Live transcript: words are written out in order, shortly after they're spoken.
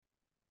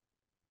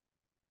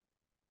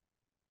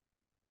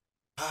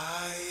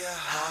Higher,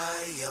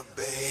 higher,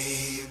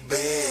 baby.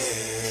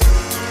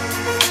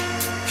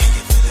 Can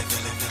you feel it,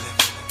 feel it, feel it?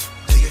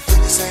 Do you feel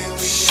the same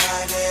way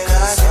I did?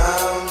 'Cause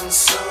I'm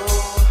so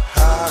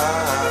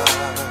high.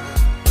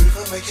 We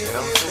will make you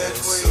feel that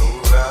way. So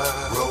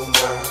right. Roll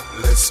more,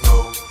 let's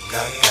smoke.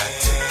 I got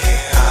to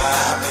get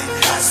high. I've been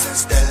high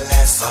since the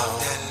last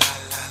song.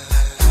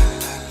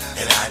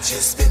 And I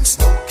just been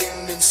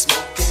smoking and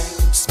smoking.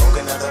 Smoke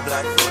another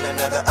blunt, roll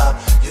another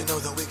up. You know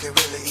that we can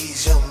really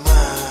ease your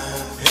mind.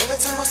 Every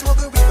time I smoke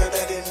a reaper,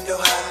 that indo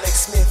high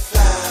makes me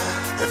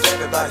fly. If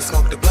everybody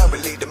smoked the blunt,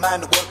 relieve the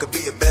mind, the world could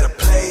be a better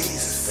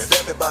place. If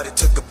everybody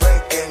took a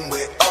break and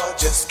we all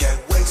just get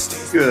wasted.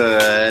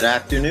 Good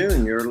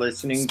afternoon. You're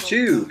listening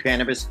to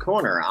Cannabis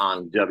Corner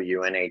on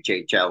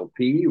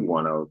WNHHLP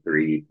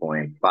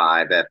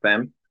 103.5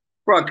 FM,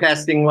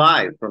 broadcasting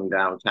live from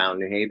downtown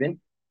New Haven.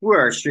 We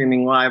are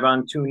streaming live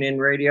on TuneIn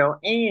Radio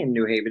and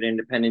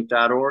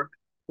NewHavenIndependent.org.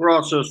 We're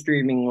also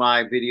streaming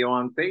live video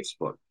on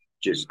Facebook.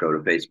 Just go to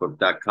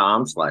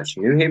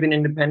facebook.com/New Haven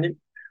Independent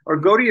or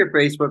go to your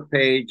Facebook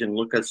page and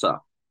look us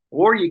up.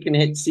 Or you can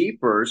hit see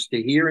first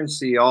to hear and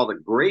see all the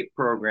great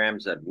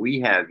programs that we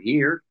have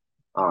here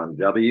on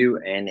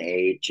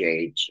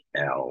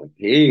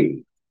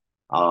WNHHLP.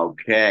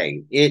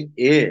 Okay, it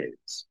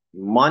is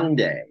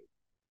Monday,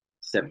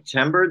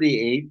 September the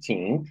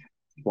 18th,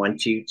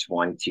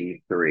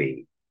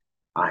 2023.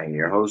 I'm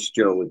your host,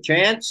 Joe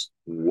LaChance.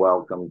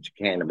 Welcome to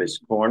Cannabis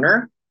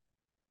Corner.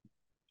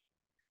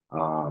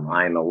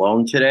 I'm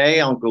alone today.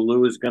 Uncle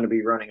Lou is going to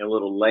be running a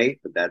little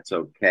late, but that's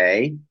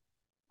okay.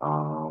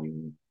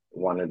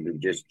 Wanted to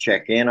just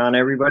check in on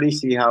everybody,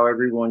 see how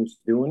everyone's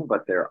doing,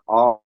 but there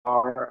are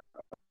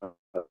a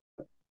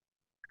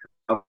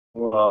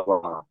couple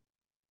of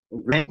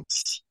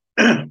events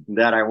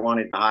that I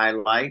wanted to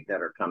highlight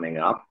that are coming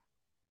up.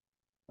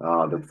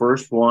 The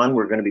first one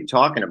we're going to be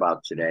talking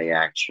about today,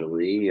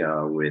 actually,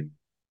 with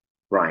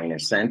Brian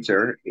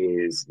Ascenter,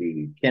 is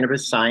the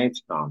Cannabis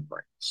Science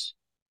Conference.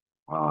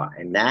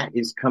 And that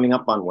is coming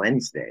up on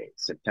Wednesday,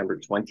 September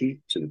 20th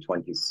to the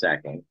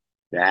 22nd.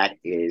 That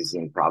is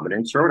in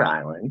Providence, Rhode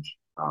Island.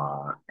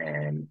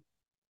 And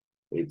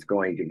it's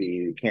going to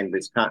be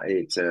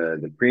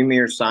the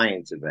premier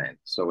science event.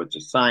 So it's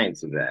a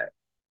science event.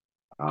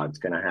 It's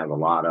going to have a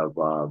lot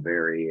of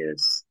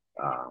various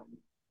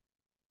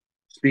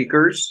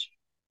speakers,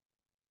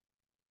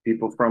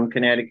 people from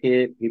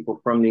Connecticut,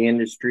 people from the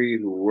industry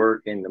who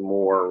work in the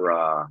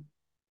more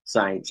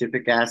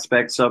scientific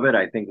aspects of it.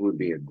 I think it would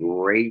be a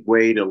great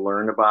way to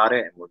learn about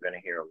it. And we're going to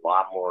hear a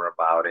lot more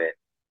about it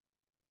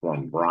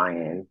from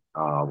Brian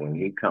when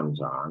he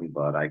comes on.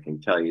 But I can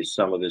tell you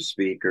some of the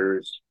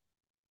speakers,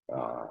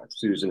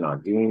 Susan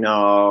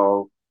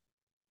Audino,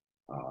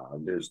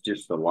 there's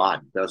just a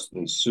lot.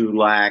 Dustin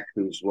Sulak,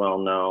 who's well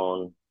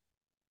known.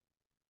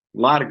 A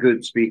lot of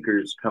good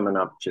speakers coming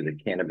up to the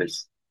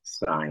Cannabis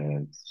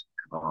Science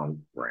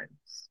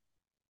Conference.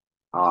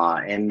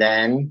 And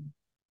then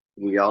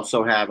we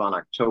also have on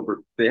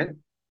October 5th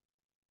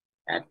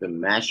at the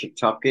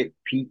Mashantucket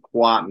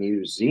Pequot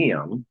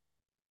Museum,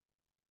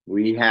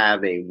 we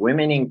have a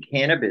Women in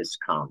Cannabis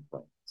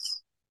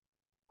Conference.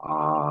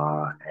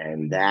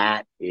 And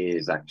that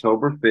is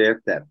October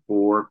 5th at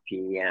 4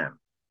 p.m.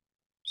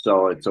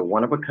 So it's a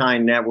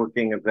one-of-a-kind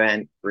networking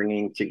event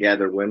bringing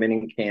together women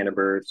in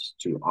cannabis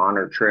to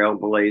honor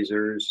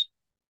trailblazers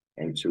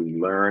and to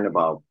learn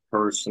about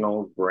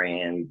personal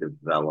brand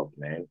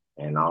development.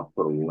 And I'll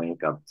put a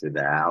link up to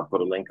that. I'll put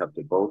a link up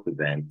to both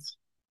events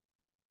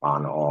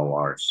on all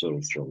our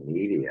social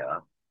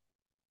media.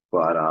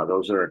 But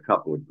those are a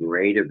couple of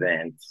great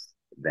events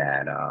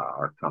that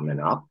are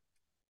coming up.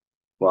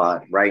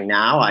 But right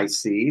now I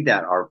see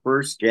that our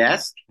first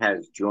guest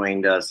has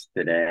joined us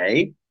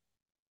today.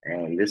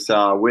 And this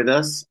with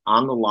us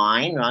on the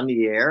line, on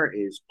the air,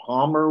 is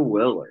Palmer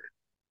Willard.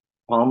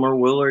 Palmer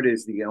Willard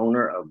is the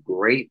owner of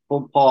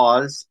Grateful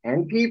Paws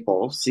and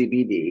People,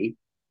 CBD.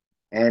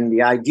 And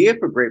the idea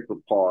for Grateful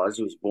Paws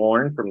was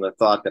born from the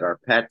thought that our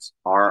pets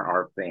are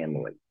our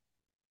family.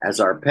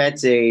 As our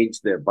pets age,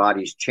 their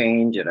bodies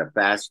change at a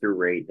faster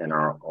rate than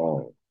our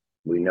own.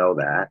 We know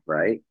that,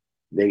 right?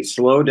 They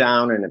slow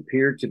down and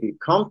appear to be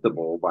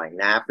comfortable by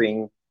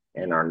napping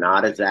and are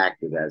not as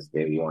active as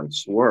they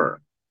once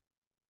were.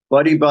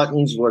 Buddy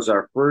Buttons was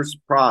our first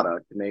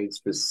product made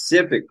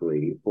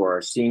specifically for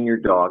our senior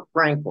dog,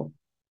 Franklin.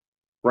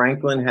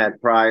 Franklin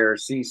had prior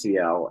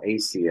CCL,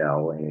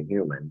 ACL in a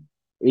human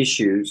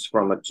issues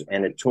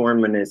and a torn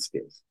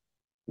meniscus.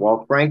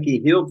 While Frankie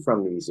healed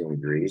from these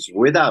injuries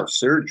without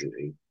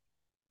surgery,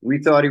 we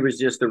thought he was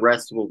just a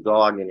restful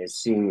dog in his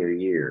senior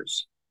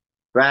years.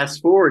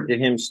 Fast forward to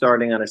him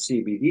starting on a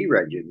CBD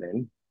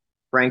regimen,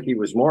 Frankie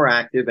was more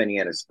active and he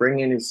had a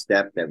spring in his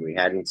step that we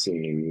hadn't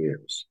seen in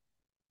years.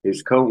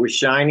 His coat was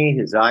shiny,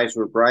 his eyes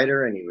were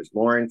brighter, and he was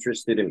more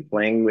interested in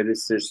playing with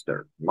his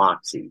sister,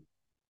 Moxie.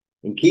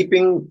 In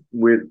keeping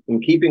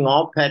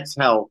all pets'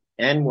 health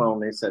and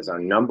wellness as our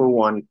number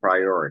one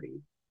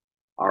priority,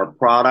 our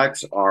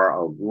products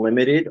are of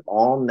limited,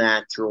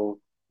 all-natural,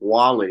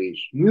 quality,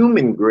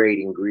 human-grade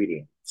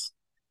ingredients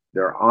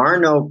There are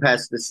no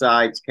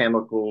pesticides,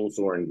 chemicals,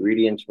 or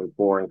ingredients from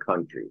foreign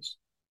countries.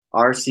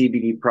 Our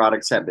CBD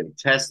products have been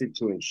tested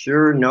to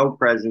ensure no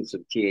presence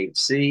of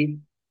THC,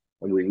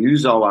 and we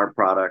use all our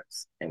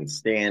products and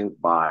stand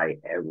by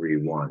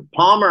everyone.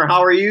 Palmer,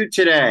 how are you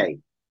today?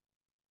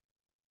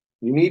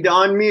 You need to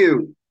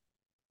unmute.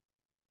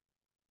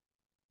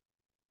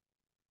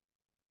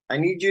 I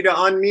need you to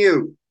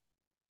unmute.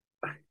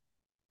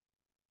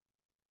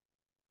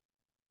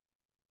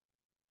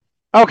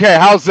 Okay,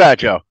 how's that,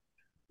 Joe?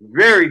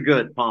 Very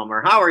good,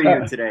 Palmer. How are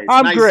you today? It's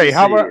I'm nice to great. see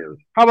you.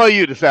 How about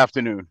you this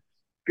afternoon?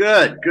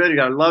 Good, good.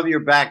 I love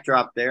your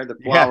backdrop there, the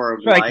Yeah, flower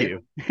of thank life.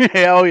 you.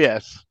 Oh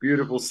yes,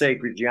 Beautiful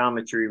sacred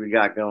geometry we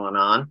got going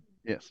on.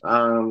 yes.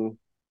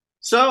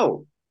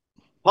 So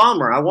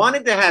Palmer, I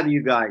wanted to have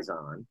you guys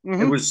on. It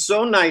Mm-hmm. was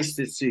so nice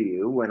to see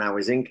you when I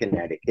was in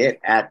Connecticut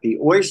at the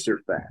Oyster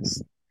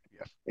Fest.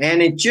 Yes.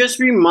 And it just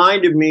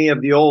reminded me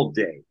of the old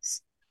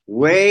days,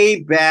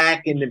 way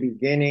back in the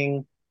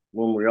beginning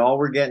when we all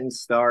were getting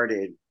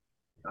started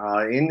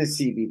in the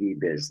CBD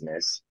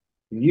business.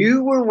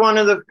 You were one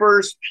of the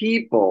first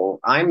people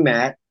I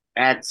met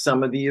at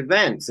some of the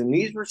events. And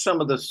these were some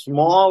of the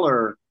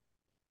smaller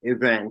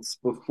events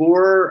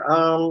before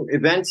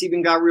events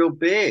even got real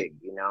big,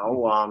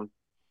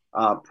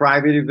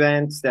 private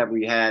events that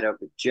we had up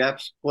at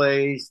Jeff's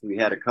place. We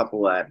had a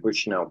couple at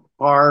Bushnell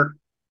Park,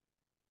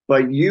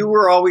 but you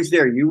were always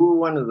there. You were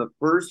one of the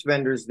first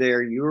vendors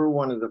there. You were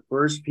one of the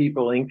first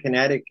people in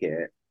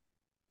Connecticut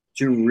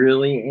to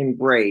really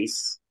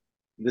embrace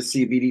the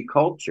CBD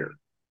culture.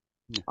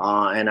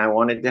 And I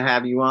wanted to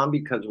have you on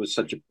because it was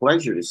such a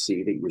pleasure to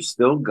see that you're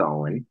still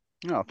going,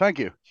 Oh, thank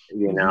you.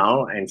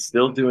 and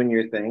still doing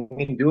your thing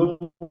and doing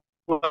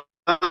well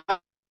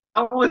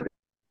with it.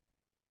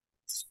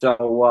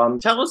 So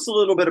tell us a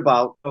little bit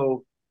about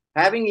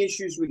having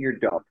issues with your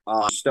dog.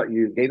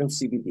 You gave him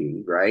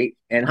CBD, right?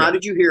 And how Yeah.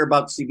 did you hear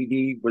about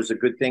CBD was a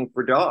good thing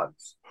for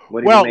dogs?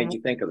 What did it made Well,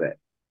 you think of it?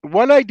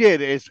 what I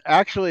did is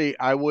actually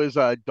I was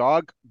a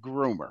dog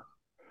groomer,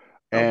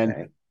 and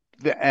Okay,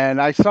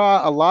 and I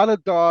saw a lot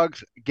of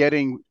dogs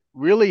getting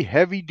really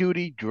heavy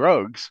duty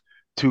drugs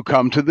to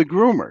come to the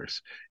groomers.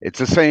 It's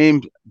the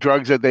same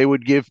drugs that they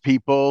would give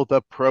people,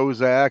 the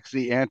Prozacs,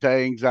 the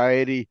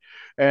anti-anxiety,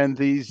 and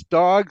these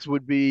dogs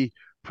would be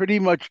pretty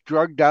much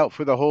drugged out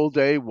for the whole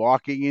day,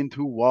 walking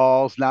into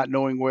walls, not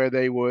knowing where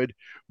they would,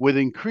 with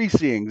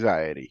increasing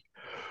anxiety.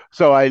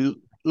 So I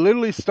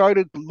literally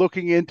started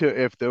looking into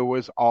if there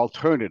was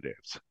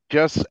alternatives,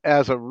 just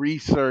as a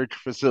research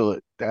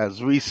facility,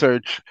 as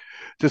research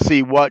to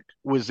see what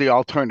was the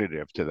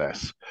alternative to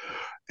this.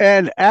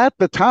 And at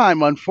the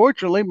time,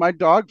 unfortunately, my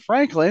dog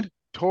Franklin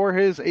tore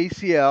his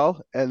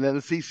ACL and then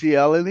a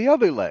CCL in the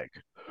other leg.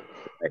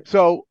 right,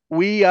 So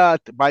we,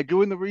 by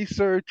doing the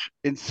research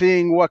and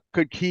seeing what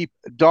could keep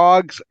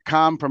dogs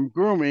calm from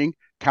grooming,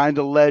 kind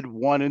of led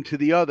one into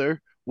the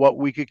other. What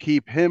we could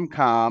keep him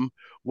calm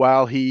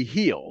while he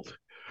healed.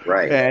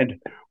 right, And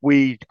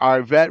we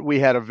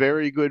had a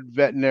very good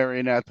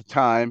veterinarian at the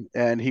time,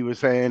 and he was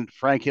saying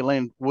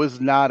Franklin was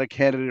not a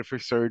candidate for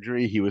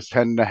surgery. He was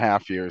 10 and a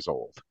half years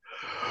old.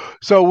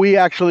 So we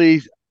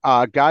actually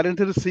got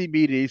into the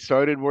CBD,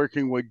 started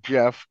working with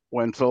Jeff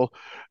Wenzel,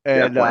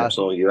 Jeff and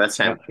Wenzel, U.S.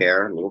 yeah. Hemp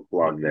Care, a little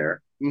plug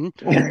there.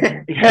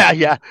 Mhm. Yeah,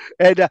 yeah,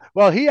 and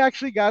well, he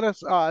actually got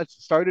us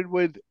started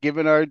with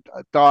giving our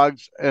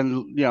dogs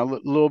and a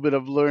little bit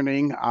of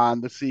learning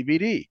on the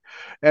CBD,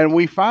 and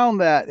we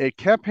found that it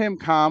kept him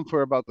calm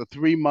for about the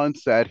 3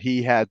 months that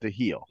he had to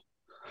heal.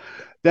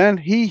 Then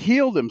he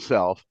healed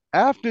himself.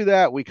 After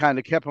that, we kind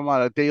of kept him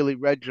on a daily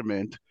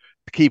regimen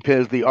to keep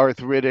the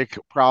arthritic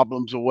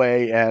problems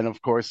away, and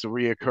of course the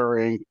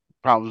reoccurring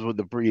problems with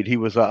the breed. He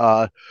was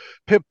a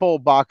pit bull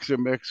boxer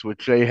mix,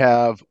 which they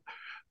have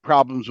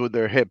problems with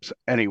their hips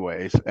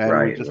anyways, and we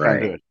Right, just kind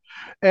of do right. it.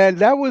 And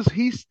that was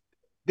he's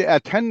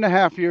at 10 and a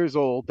half years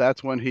old.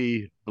 That's when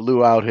he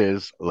blew out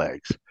his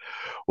legs.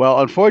 Well,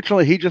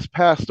 unfortunately, he just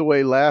passed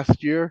away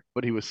last year,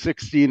 but he was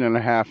 16 and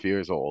a half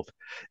years old.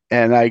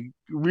 And I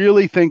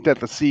really think that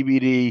the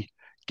CBD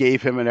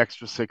gave him an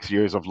extra 6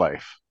 years of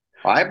life.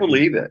 I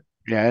believe it.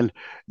 And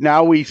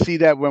now we see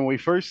that when we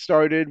first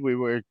started, we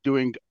were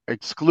doing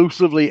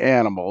exclusively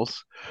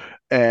animals,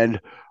 and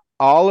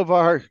all of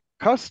our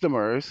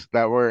customers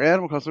that were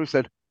animal customers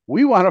said,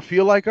 "We want to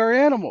feel like our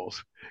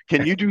animals.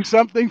 Can you do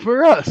something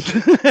for us?"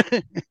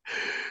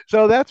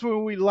 So that's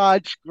when we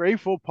launched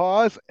Grateful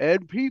Paws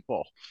and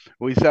People.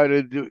 We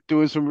started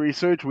doing some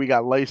research. We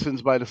got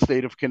licensed by the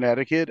state of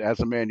Connecticut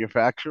as a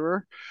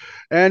manufacturer,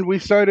 and we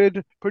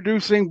started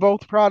producing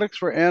both products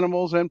for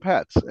animals and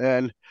pets.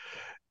 And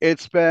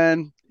it's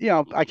been,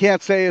 I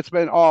can't say it's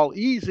been all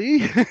easy.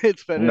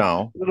 It's been a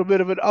No, little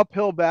bit of an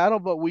uphill battle,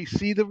 but we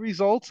see the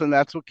results, and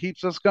that's what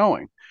keeps us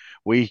going.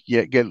 We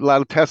get a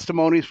lot of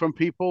testimonies from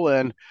people,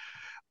 and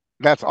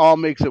that's all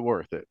makes it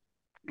worth it.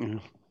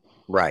 Mhm.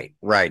 right,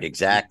 right,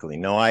 exactly.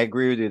 No, I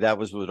agree with you. That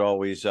was what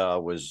always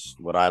was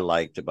what I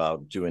liked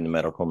about doing the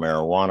medical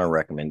marijuana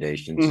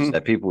recommendations is Mhm.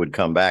 that people would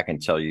come back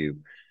and tell you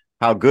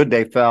how good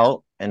they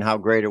felt and how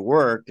great it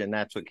worked, and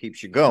that's what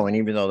keeps you going,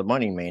 even though the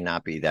money may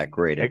not be that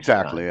great at the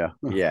Exactly. time.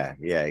 Yeah.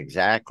 Yeah,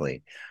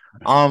 exactly.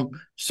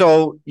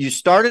 So you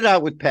started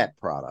out with pet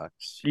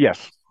products.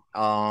 Yes.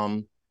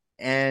 Um,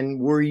 and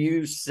were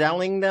you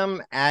selling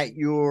them at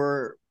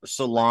your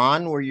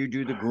salon where you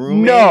do the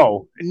grooming?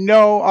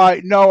 No,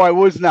 I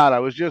was not. I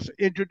was just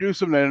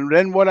introducing them. And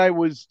then what I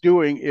was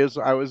doing is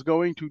I was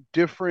going to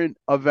different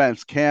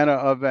events,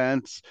 Canna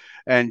events,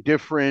 and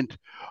different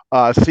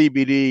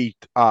CBD,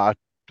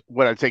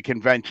 what I'd say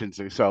conventions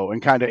or so,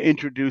 and kind of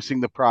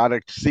introducing the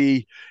product,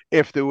 see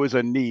if there was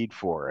a need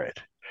for it.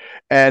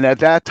 And at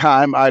that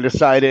time, I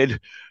decided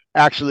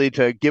actually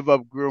to give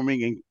up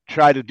grooming and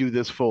try to do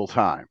this full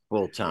time.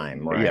 Full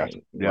time, Yes,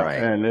 right, yeah,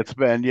 right. and it's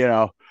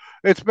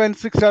been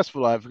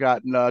successful. I've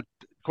gotten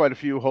quite a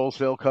few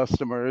wholesale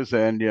customers,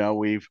 and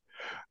we've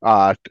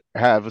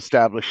have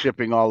established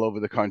shipping all over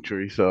the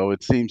country. So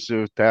it seems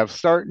to have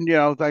started.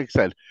 Like I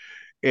said,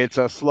 it's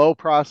a slow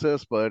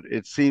process, but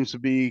it seems to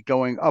be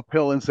going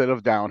uphill instead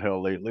of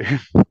downhill lately.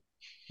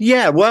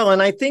 Yeah, well,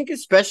 and I think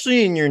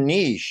especially in your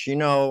niche,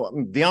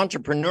 the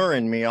entrepreneur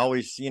in me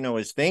always,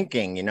 is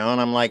thinking, and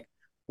I'm like,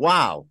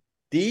 wow,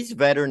 these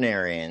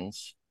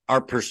veterinarians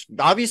are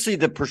obviously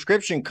the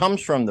prescription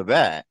comes from the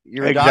vet.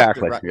 You're a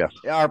doctor, Exactly. right? Yes.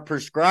 Are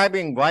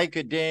prescribing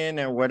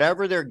Vicodin or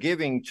whatever they're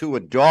giving to a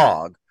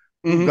dog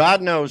who Hmm.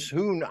 God knows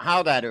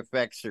how that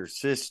affects their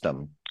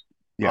system.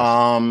 Yes.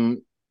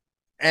 Um,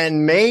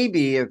 and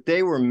maybe if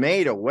they were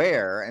made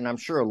aware, and I'm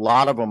sure a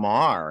lot of them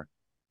are,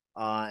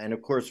 and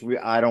of course,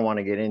 I don't want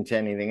to get into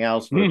anything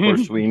else, but of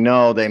course, we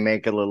know they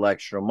make a little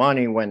extra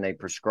money when they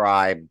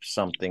prescribe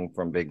something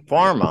from Big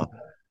Pharma.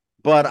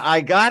 But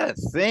I got to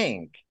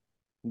think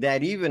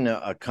that even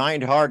a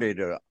kind hearted,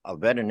 a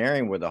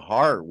veterinarian with a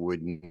heart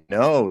would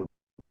know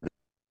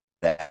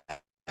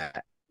that,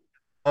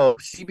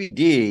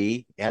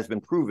 CBD has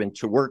been proven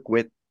to work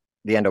with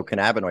the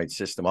endocannabinoid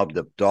system of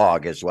the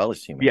dog as well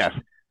as humans. Yes.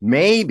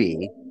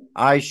 Maybe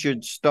I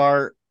should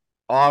start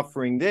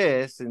offering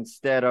this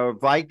instead of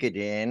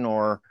Vicodin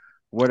or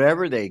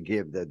whatever they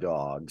give the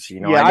dogs.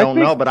 Yeah, I I don't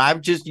think. know, but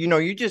I've just,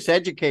 you just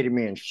educated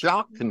me and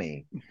shocked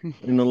me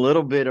in a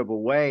little bit of a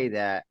way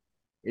that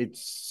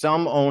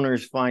some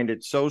owners find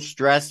it so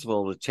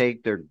stressful to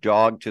take their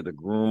dog to the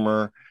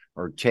groomer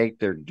or take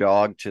their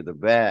dog to the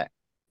vet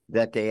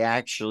that they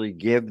actually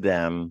give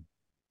them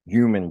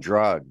human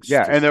drugs.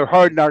 Yeah, and they're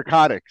hard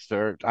narcotics.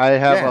 I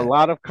have a Yeah.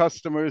 lot of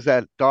customers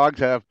that dogs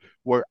have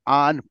were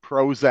on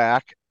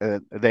Prozac.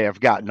 They have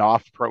gotten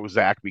off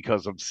Prozac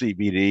because of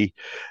CBD.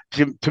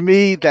 To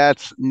me,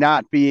 that's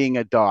not being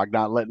a dog,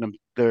 not letting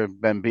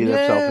them be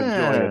themselves,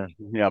 enjoy it.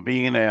 Yeah.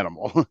 Being an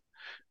animal.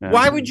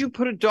 Why would you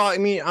put a dog? I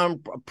mean,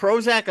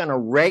 Prozac on a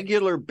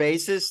regular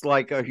basis,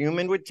 like a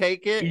human would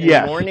take it in the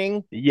Yes,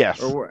 morning,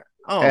 yes, or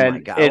oh my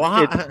and god,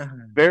 well, it's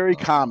very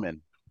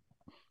common.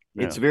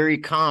 it's Yeah, very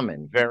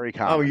common. very Oh,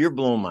 common. you're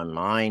blowing my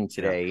mind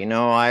Yeah. today.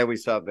 I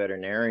always thought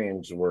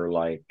veterinarians were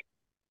like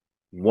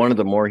one of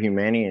the more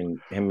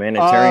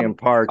humanitarian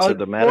parts of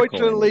the medical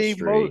Unfortunately,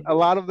 industry. a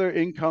lot of their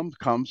income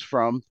comes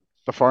from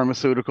the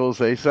pharmaceuticals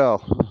they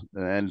sell,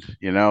 and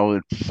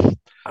it's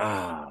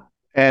Ah,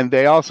 and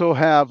they also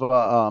have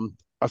a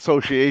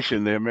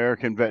association, the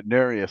American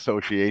Veterinary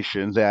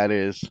Association, that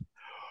is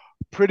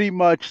pretty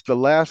much the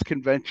last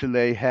convention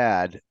they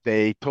had.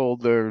 They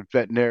told their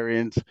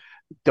veterinarians,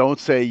 "Don't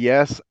say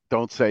yes,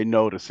 don't say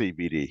no to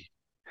CBD,"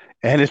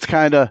 and it's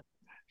kind of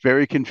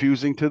very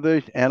confusing to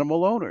the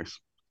animal owners.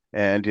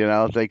 And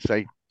they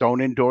say,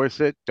 "Don't endorse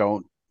it,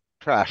 don't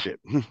trash it."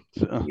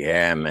 so,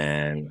 yeah,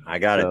 man. I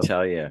got to so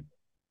tell you,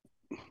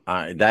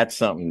 that's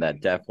something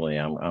that definitely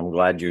I'm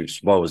glad you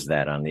exposed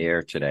that on the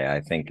air today.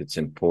 I think it's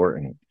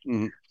important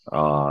mhm.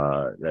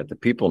 that the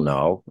people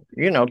know.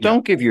 Yeah.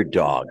 Don't give your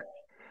dog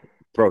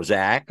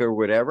Prozac or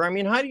whatever. I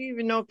mean, how do you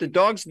even know if the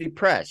dog's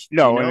depressed?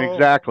 No, and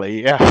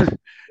exactly. Yeah.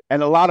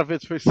 And a lot of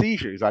it's for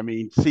seizures. I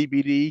mean,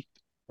 CBD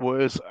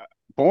was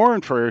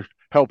born for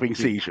helping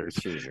seizures.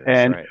 Seizures,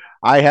 And right?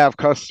 I have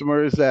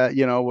customers that,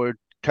 were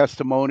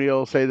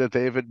testimonial say that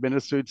they've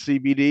administered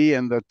CBD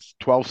and that's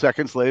 12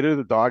 seconds later,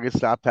 the dog has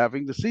stopped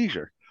having the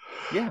seizure.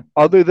 Yeah,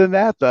 Other than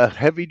that, the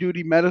heavy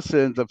duty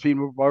medicines, the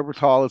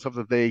phenobarbital and stuff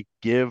that they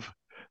give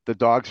the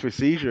dogs for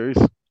seizures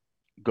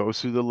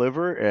goes through the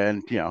liver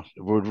and it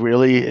would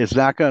really it's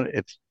not going to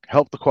it's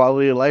help the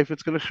quality of life,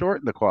 it's going to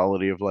shorten the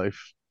quality of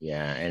life.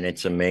 yeah, and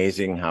it's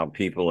amazing how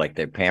people like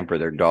they pamper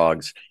their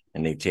dogs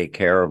and they take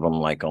care of them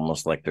like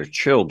almost like they're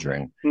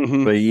children,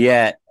 Hmm. but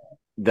yet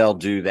they'll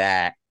do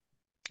that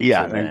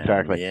Yeah, to them.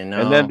 exactly. And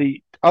then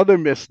the other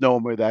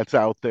misnomer that's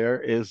out there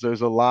is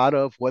there's a lot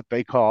of what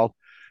they call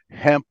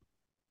hemp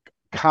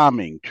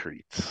calming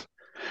treats,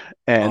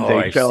 and Oh, they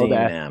I've show seen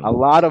that a them.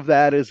 lot of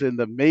that is in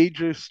the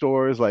major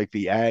stores like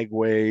the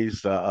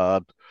Agways,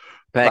 uh,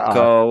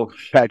 Petco.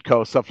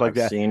 Petco, stuff like I've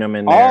that. seen them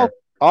in all there.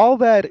 all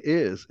that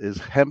is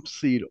hemp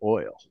seed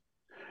oil,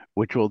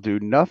 which will do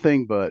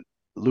nothing but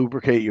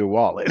lubricate your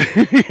wallet.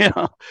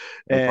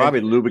 And And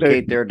probably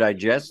lubricate their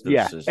digestive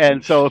yeah,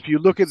 and systems. so if you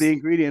look at the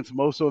ingredients,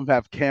 most of them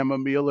have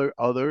chamomile or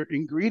other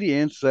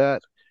ingredients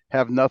that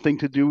have nothing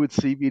to do with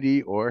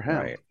CBD or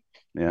hemp. Right.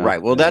 Yeah.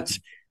 Right. Well,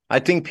 I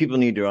think people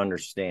need to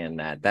understand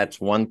that. That's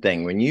one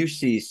thing. When you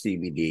see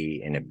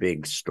CBD in a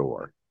big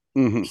store,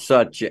 Mhm.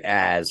 such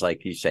as,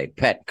 like you say,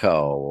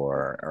 Petco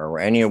or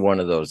any one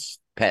of those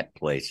pet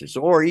places,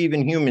 or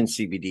even human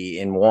CBD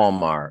in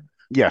Walmart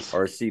Yes.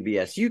 or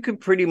CVS, you can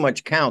pretty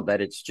much count that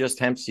it's just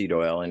hemp seed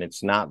oil and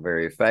it's not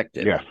very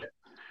effective. Yes.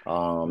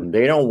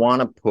 They don't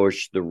want to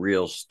push the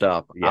real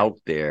stuff Yes. out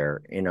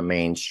there in a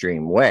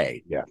mainstream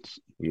way. Yes.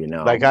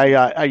 Like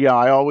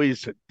I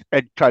always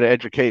try to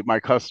educate my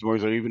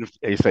customers, or even if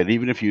they said,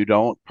 even if you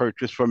don't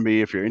purchase from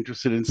me, if you're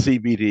interested in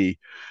CBD,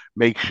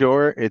 make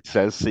sure it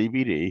says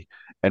CBD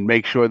and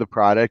make sure the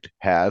product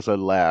has a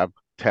lab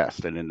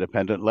test, an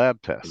independent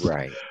lab test.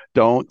 right.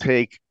 Don't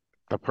take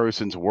the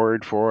person's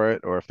word for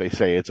it, or if they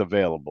say it's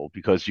available,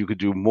 because you could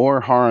do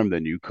more harm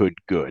than you could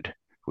good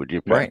with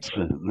your Right.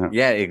 pets.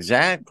 Yeah,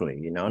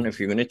 exactly. And if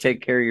you're going to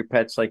take care of your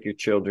pets like your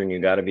children, you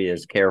got to be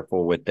as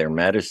careful with their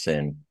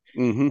medicine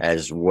Mm-hmm.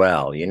 as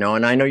well.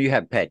 And I know you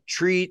have pet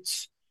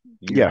treats,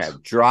 you Yes.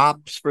 have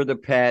drops for the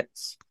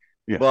pets,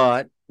 Yes.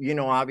 but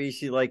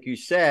obviously, like you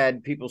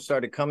said, people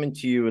started coming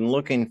to you and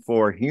looking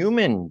for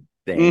human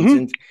things. Mm-hmm.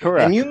 And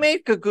Correct. you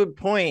make a good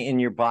point in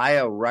your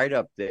bio right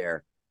up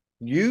there.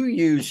 You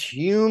use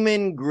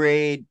human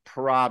grade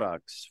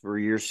products for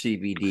your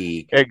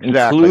CBD,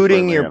 Exactly,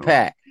 including for your animals.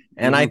 pet.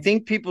 And I Mhm.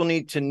 think people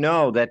need to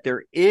know that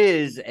there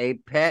is a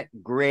pet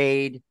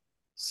grade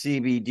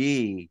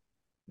CBD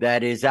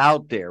that is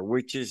out there,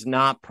 which is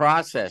not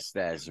processed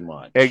as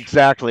much.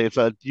 Exactly. It's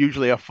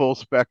usually a full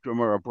spectrum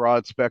or a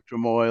broad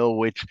spectrum oil,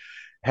 which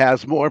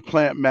has more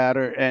plant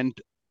matter and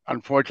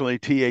unfortunately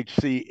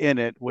THC in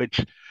it,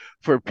 which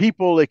for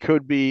people it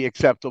could be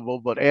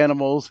acceptable, but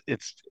animals,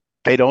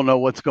 they don't know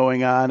what's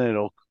going on, and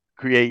it'll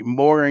create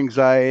more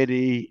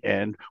anxiety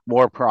and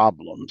more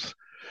problems.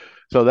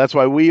 So that's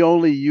why we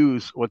only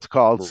use what's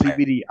called Right.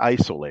 CBD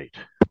isolate,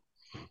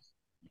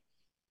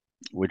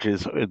 which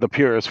is the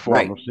purest form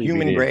Right. of CBD.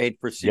 Human grade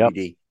for Yep.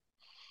 CBD.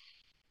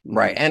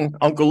 Right. And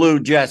Uncle Lou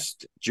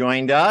just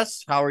joined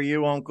us. How are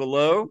you, Uncle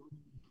Lou?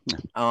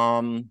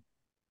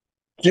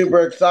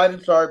 Super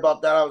excited. Sorry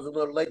about that. I was a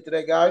little late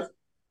today, guys.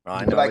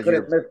 I But know I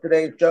couldn't miss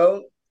today's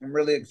show. I'm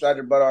really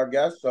excited about our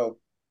guests. So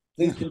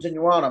please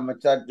continue on. I'm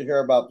excited to hear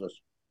about this.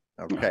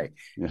 Okay.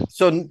 Yes.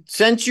 So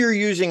since you're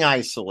using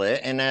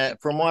isolate, and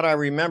from what I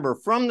remember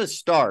from the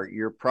start,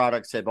 your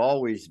products have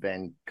always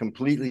been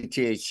completely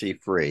THC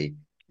free.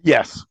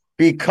 Yes.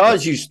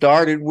 Because you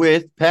started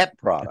with pet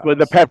products. With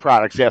the pet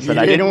products, yes. And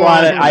I didn't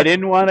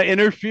want to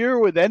interfere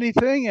with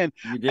anything. And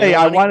hey,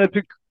 I wanted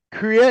to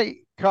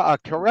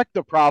correct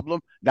the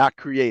problem, not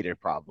create a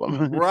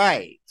problem.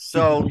 Right.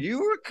 So you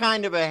were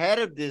kind of ahead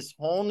of this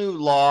whole new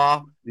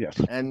law. Yes.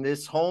 And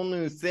this whole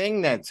new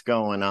thing that's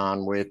going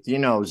on with,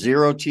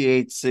 zero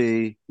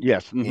THC.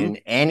 Yes. Mm-hmm. In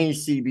any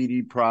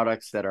CBD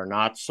products that are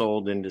not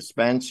sold in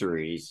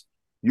dispensaries.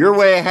 You're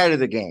way ahead of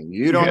the game.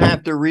 You don't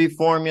have to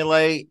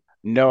reformulate.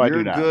 No, I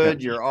do not. You're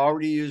good. You're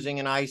already using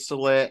an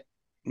isolate,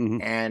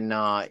 and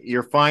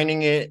you're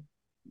finding it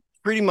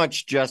pretty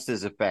much just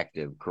as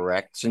effective,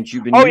 correct? Since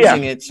you've been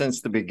using it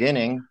since the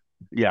beginning.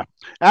 Yeah.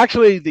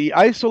 Actually, the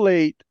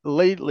isolate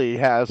lately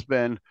has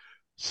been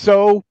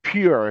so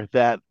pure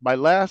that my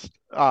last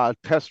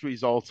test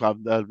results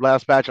of the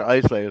last batch of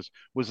isolators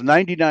was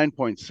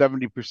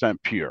 99.70%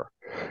 pure.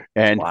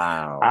 And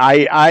wow.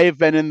 I've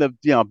been in the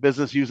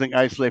business using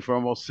isolate for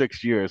almost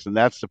 6 years, and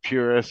that's the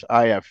purest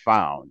I have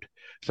found.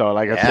 So,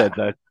 like I said,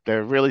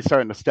 they're really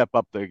starting to step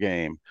up their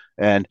game.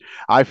 And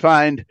I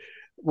find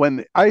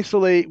when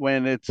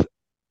it's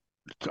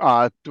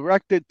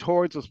directed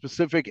towards a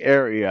specific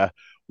area,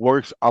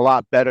 works a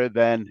lot better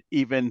than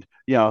even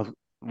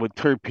with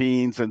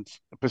terpenes and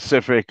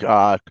specific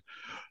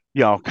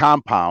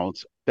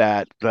compounds,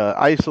 that the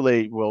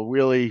isolate will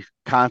really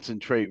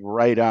concentrate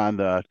right on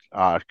the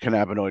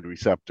cannabinoid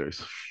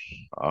receptors.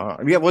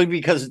 Well,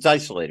 because it's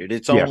isolated.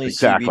 It's only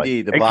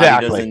CBD. The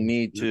body doesn't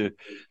need to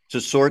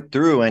sort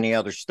through any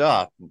other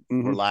stuff,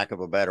 for lack of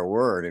a better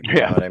word, if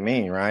you know what I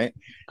mean, right?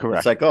 Correct.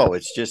 It's like,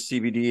 it's just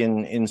CBD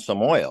in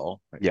some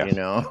oil,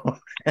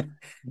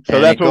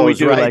 So that's what we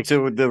do, right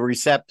to the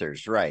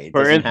receptors, right? It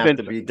doesn't have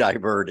to be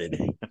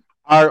diverted.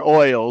 Our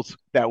oils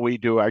that we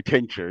do, our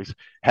tinctures,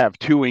 have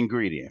 2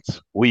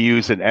 ingredients. We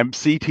use an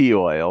MCT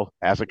oil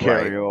as a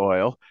carrier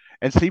oil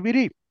and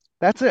CBD.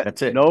 That's it.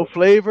 That's it. No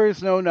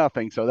flavors, no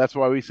nothing. So that's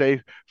why we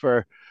say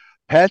for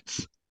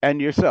pets and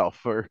yourself,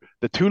 for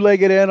the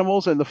 2-legged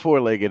animals and the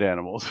 4-legged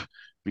animals.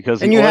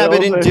 And you have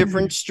it in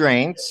different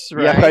strengths,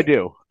 right? Yes, I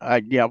do.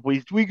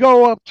 We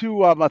go up to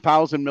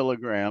 1,000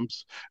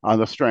 milligrams on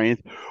the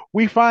strength.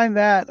 We find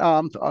that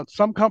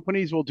some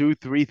companies will do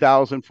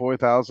 3,000,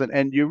 4,000,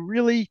 and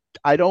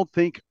I don't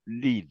think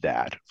need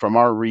that from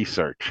our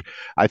research.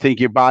 I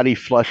think your body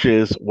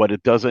flushes what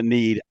it doesn't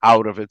need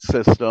out of its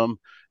system,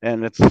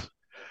 and it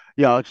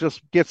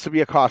just gets to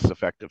be a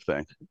cost-effective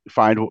thing.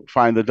 Find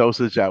the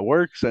dosage that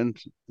works, and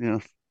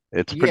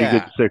it's pretty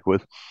good to stick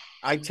with.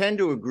 I tend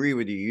to agree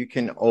with you. You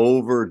can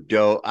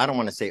overdose. I don't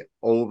want to say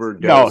No,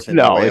 overdose in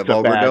the no, way it's of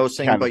a bad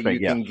overdosing, kind of but thing. you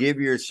Yeah, can give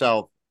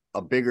yourself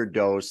a bigger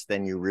dose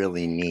than you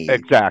really need.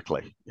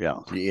 exactly. Yeah,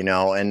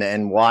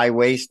 And why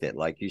waste it?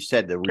 Like you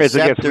said, the it's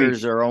I guess we.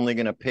 receptors are only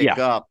going to pick Yeah,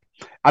 up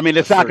I mean, a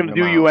it's not going certain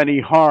to do you amount. any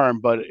harm,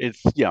 but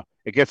it's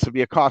it gets to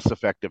be a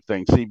cost-effective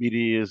thing.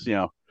 CBD is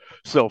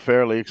still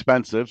fairly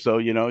expensive, so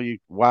you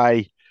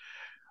why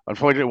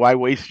unfortunately why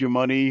waste your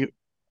money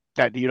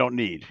that you don't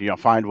need?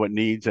 Find what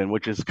needs, and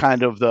which is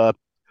kind of the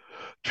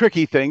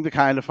tricky thing to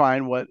kind of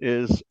find what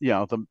is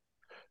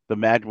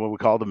what we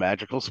call the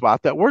magical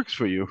spot that works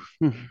for you.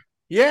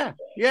 Yeah,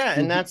 yeah,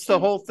 and that's the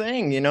whole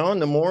thing, and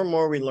the more and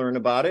more we learn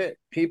about it,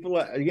 people,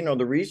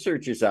 the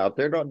research is out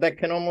there that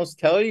can almost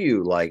tell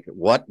you like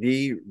what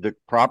the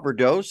proper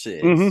dose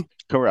is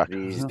Correct.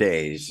 these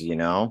days.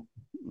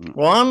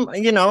 Well,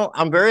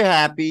 I'm very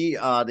happy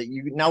that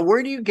you now.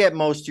 Where do you get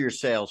most of your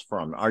sales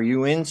from? Are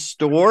you in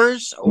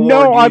stores or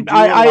No, do you do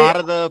a lot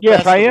of the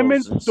yes, I am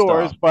in festivals and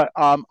stores, stuff?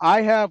 but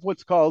I have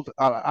what's called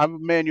I'm a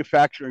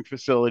manufacturing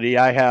facility.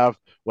 I have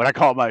what I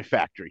call my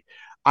factory.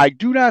 I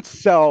do not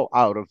sell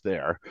out of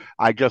there.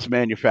 I just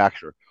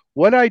manufacture.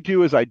 What I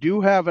do is I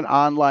do have an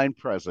online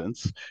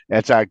presence.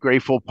 It's at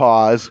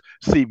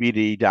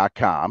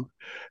gratefulpausecbd.com.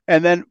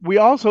 And then we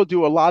also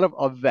do a lot of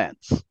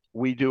events.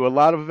 We do a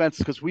lot of events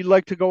because we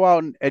like to go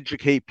out and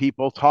educate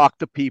people, talk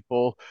to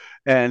people,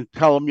 and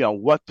tell them,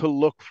 what to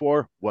look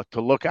for, what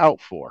to look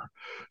out for.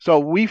 So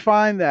we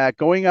find that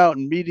going out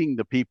and meeting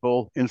the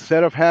people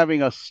instead of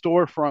having a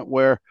storefront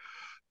where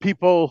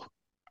people,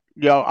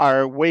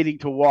 are waiting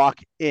to walk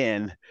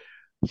in.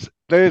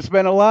 There's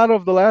been a lot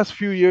of the last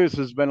few years.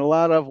 There's been a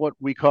lot of what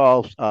we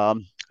call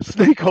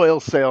snake oil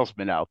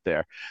salesmen out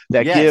there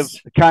that give Yes.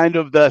 kind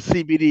of the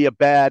CBD a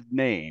bad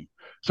name.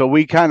 So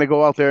we kind of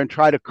go out there and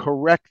try to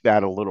correct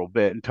that a little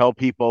bit and tell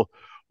people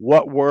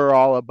what we're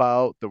all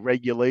about, the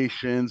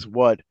regulations,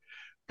 what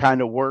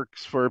kind of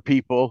works for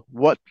people,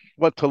 what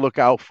to look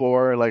out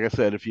for. Like I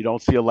said, if you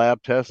don't see a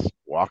lab test,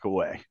 walk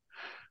away.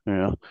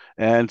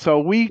 And so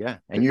we Yeah,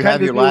 and you tend have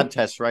to your do lab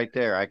tests right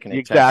there. I can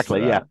attest to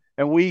exactly, yeah. that.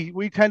 And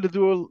we tend to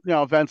do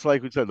events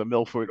like we said, the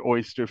Milford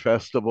Oyster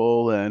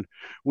Festival, and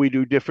we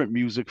do different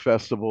music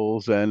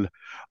festivals. And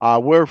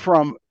we're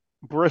from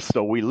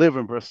Bristol. We live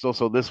in Bristol,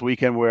 so this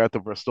weekend we're at the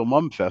Bristol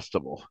Mum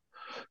Festival.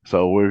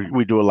 So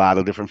we do a lot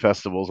of different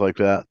festivals like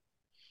that.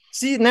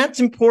 See, and that's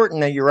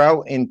important that you're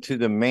out into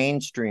the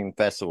mainstream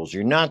festivals.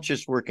 You're not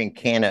just working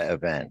Canna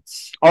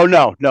events. Oh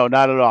no, no,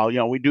 not at all.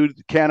 We do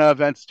Canna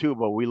events too,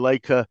 but we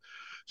like to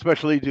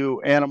especially do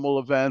animal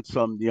events,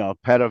 some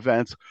pet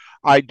events.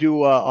 I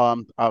do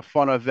a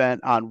fun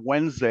event on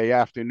Wednesday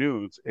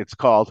afternoons. It's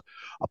called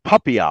a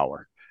puppy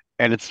hour,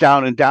 and it's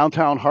down in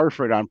downtown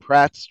Hartford on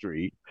Pratt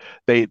Street.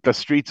 The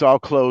streets all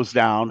closed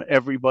down.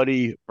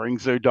 Everybody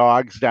brings their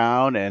dogs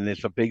down, and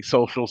it's a big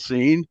social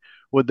scene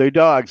with their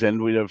dogs.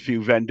 And we have a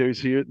few vendors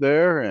here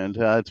there, and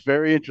it's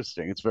very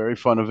interesting. It's a very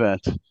fun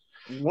event.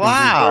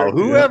 Wow,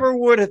 whoever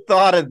would have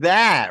thought of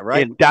that, right?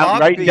 Right in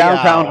Puppy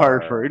downtown hour.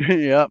 Hartford.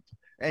 Yep.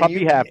 And Puppy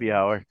you happy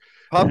hour.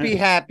 puppy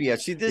happy.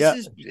 See,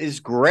 this Yeah. is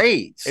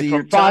great. It's See,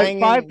 you're from five tying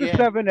five in, to yeah.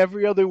 seven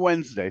every other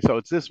Wednesday. So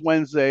it's this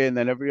Wednesday and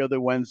then every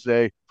other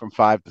Wednesday from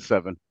 5 to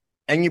 7.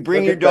 And you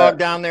bring Look your at that. dog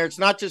down there. It's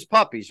not just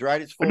puppies,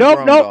 right? It's full Nope,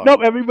 grown nope, dogs.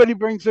 nope. Everybody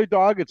brings their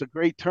dog. It's a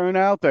great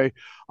turnout. A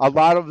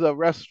lot of the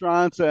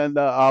restaurants and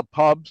the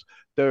pubs,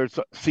 there's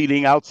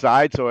seating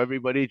outside, so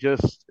everybody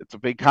it's a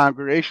big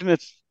congregation.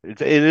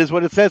 It is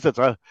what it says.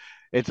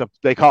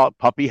 They call it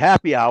puppy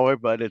happy hour,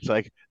 but it's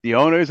like the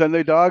owners and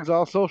their dogs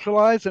all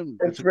socialize, and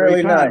it's It's a great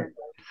really nice. time.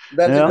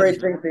 That's a Yeah,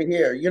 great thing to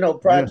hear. yeah,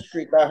 Pratt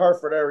Street, that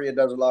Hartford area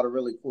does a lot of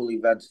really cool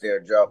events there,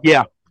 Joe.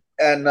 yeah,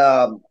 And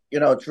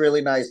it's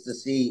really nice to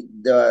see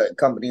the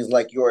companies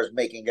like yours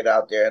making it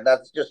out there. And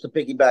that's just to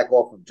piggyback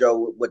off of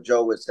what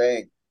Joe was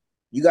saying.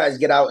 You guys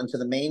get out into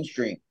the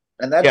mainstream,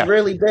 and that's yeah.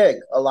 really big.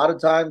 A lot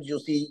of times you'll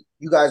see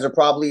you guys are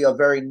probably a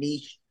very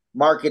niche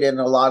market in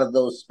a lot of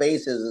those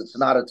spaces. It's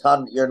not a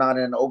ton. You're not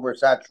in an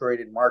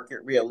oversaturated market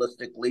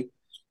realistically,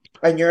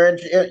 and you're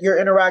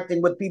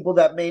interacting with people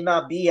that may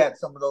not be at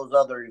some of those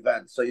other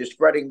events. So you're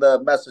spreading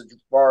the message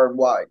far and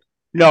wide.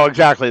 No,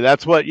 exactly.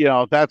 That's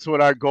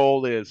what our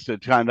goal is to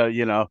kind of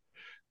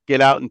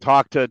get out and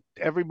talk to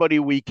everybody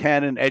we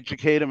can and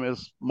educate them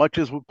as much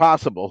as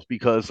possible.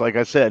 Because, like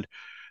I said,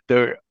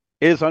 there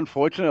is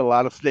unfortunately a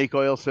lot of snake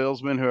oil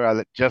salesmen who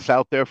are just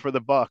out there for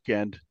the buck.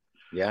 And,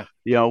 Yeah.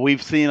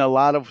 we've seen a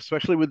lot of,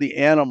 especially with the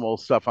animal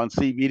stuff on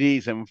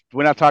CBDs, and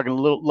we're not talking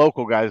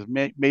local guys,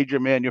 major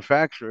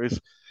manufacturers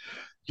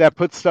that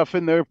put stuff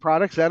in their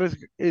products that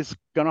is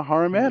going to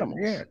harm animals.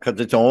 Yeah, because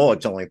it's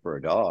only for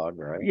a dog,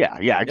 right?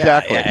 Yeah,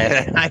 exactly.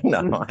 Yeah, I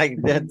know.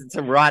 It's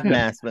a rotten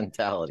ass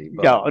mentality,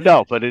 but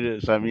No, but it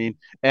is. I mean,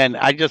 and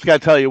I just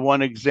got to tell you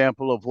one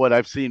example of what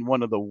I've seen.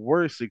 One of the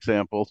worst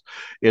examples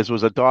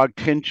was a dog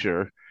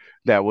tincture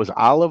that was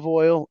olive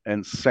oil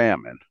and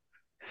salmon.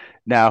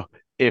 Now,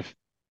 if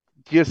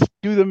just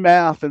do the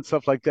math and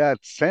stuff like that,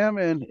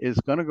 salmon is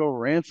going to go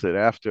rancid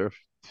after a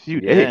few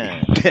days.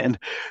 yeah. And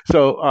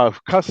so a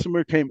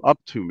customer came up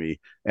to me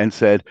and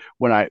said,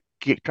 when I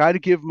try to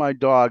give my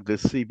dog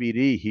this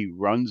CBD, he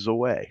runs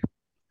away.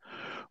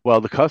 Well,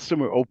 the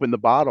customer opened the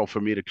bottle for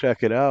me to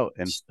check it out,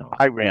 and Stone.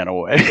 I ran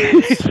away.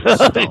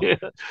 Stone.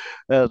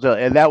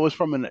 And that was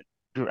from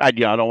I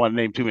don't want to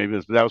name too many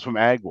businesses, but that was from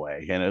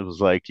Agway. And it was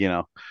like,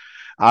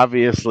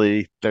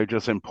 obviously they're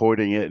just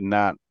importing it and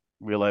not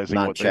realizing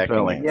Not what they're checking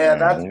selling. it. Yeah,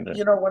 that's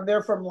Yeah. when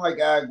they're from like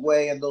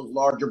Agway and those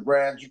larger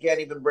brands, you can't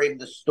even blame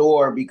the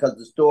store because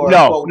the store,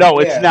 No, quote, no,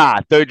 it's yeah,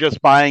 not. They're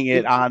just buying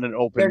it on an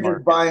open they're just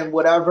market. buying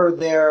whatever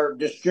their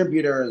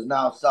distributor is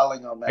now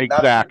selling them, and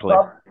that's the Exactly.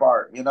 tough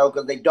part,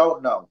 because they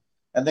don't know.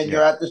 And then you're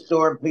Yeah. at the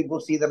store, and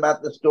people see them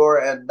at the store,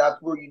 and that's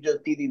where you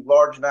just see these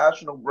large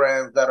national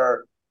brands that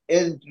are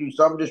into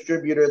some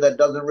distributor that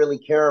doesn't really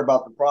care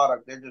about the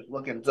product. They're just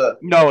looking to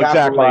No,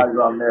 exactly. capitalize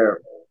on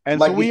their, And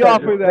so like you we said,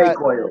 offer the that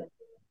fake oil.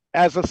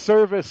 as a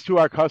service to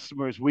our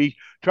customers. We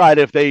try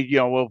to, if they,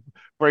 will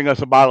bring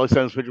us a bottle of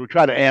Cannabis, we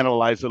try to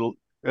analyze it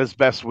as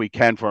best we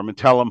can for them and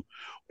tell them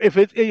if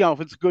it's,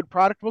 if it's a good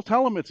product, we'll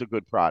tell them it's a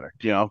good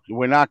product.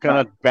 We're not going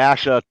Right. to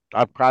bash a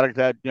product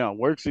that,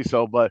 works.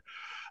 So, but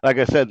like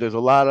I said, there's a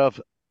lot of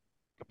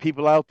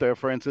people out there.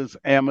 For instance,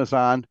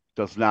 Amazon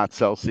does not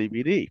sell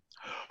CBD.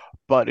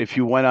 But if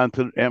you went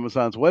onto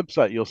Amazon's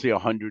website, you'll see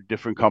 100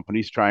 different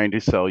companies trying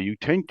to sell you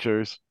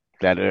tinctures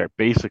that are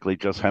basically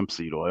just hemp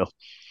seed oil.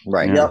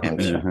 Right. Yep.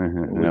 Hemp seed,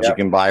 Mhm. which Yep.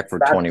 you can buy for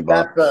That's 20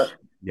 bucks.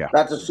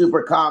 that's a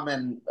super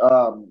common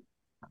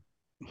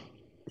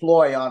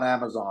ploy on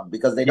Amazon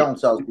because they don't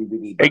sell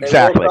CBD, but they will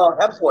Exactly. sell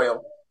hemp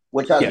oil,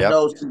 which has Yep.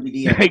 no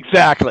CBD in it.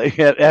 Exactly.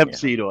 Hemp Yeah.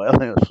 seed oil.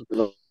 Yes.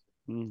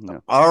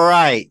 Mhm. All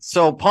right.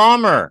 So,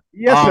 Palmer,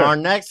 Yes, sir. our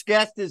next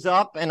guest is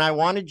up, and I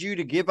wanted you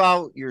to give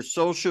out your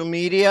social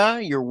media,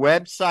 your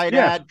website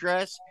Yes.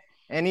 address,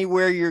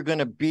 anywhere you're going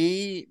to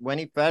be,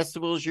 any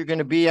festivals you're going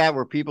to be at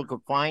where people could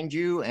find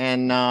you,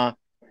 and,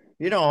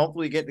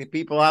 hopefully get the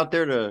people out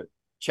there to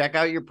check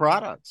out your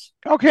products.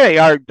 Okay.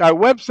 Our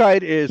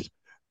website is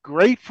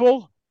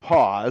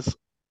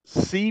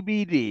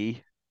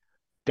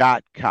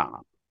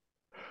gratefulpausecbd.com.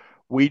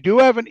 We do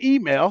have an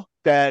email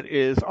that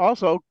is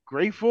also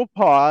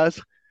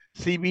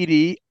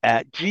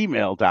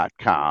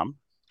gratefulpausecbd@gmail.com.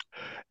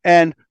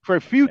 And for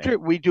future,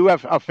 we do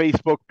have a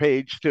Facebook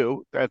page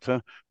too.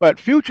 But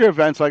future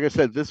events, like I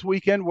said, this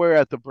weekend we're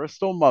at the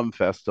Bristol Mum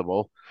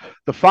Festival.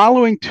 The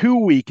following 2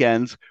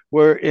 weekends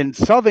we're in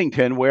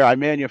Southington, where I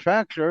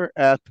manufacture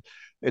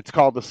it's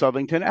called the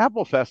Southington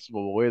Apple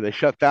Festival, where they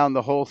shut down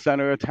the whole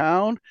center of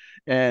town,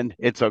 and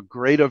it's a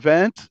great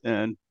event.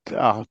 And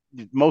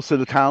most of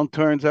the town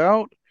turns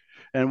out,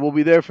 and we'll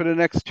be there for the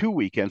next 2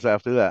 weekends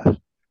after that.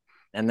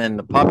 And then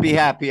the Puppy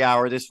Happy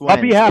Hour this Wednesday.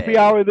 Puppy Happy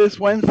Hour this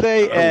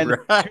Wednesday and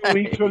Right. 2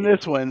 weeks from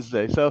this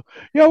Wednesday. So,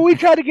 we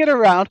try to get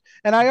around.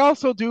 And I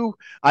also do,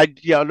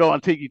 don't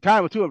want to take you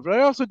time with 2 of them, but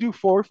I also do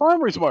 4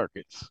 farmers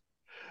markets.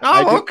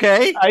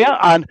 Okay.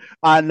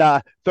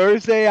 On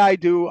Thursday, I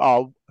do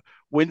a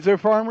Windsor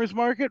Farmers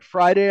Market.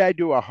 Friday, I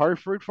do a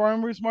Hartford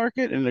Farmers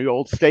Market in the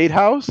old State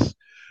House.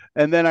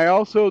 And then I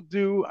also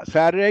do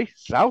Saturday,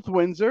 South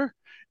Windsor.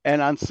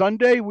 And on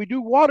Sunday, we do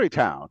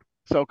Watertown.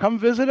 So come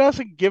visit us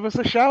and give us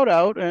a shout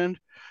out. And,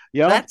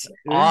 that's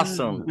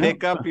awesome.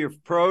 Pick up your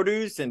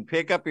produce and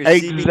pick up your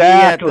Exactly. CBD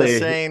at the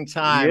same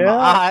time. Yeah.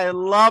 I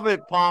love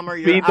it, Palmer.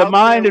 You're Feed the out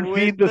mind there and with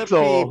feed the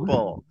soul.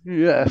 people.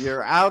 Yes.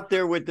 You're out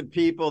there with the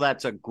people.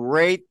 That's a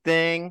great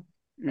thing.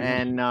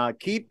 And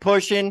keep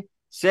pushing.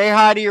 Say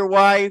hi to your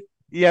wife.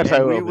 Yes, and I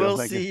will. We will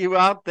see you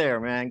out there,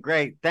 man.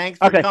 Great. Thanks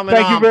for Okay. coming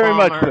Thank on, you very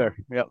Palmer. much, sir.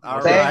 Yep.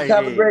 All Thanks.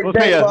 Have a great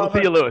day, We'll Palmer.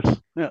 see you, Lewis.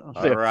 Yeah,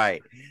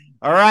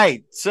 All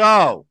right.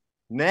 So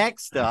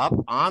next up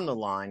on the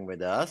line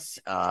with us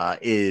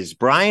is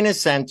Brian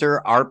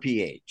Ascenter,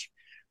 RPH.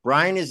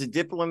 Brian is a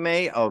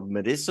diplome of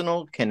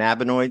medicinal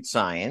cannabinoid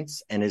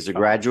science and is a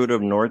graduate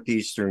of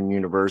Northeastern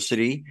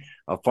University,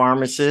 a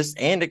pharmacist,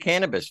 and a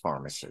cannabis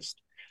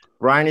pharmacist.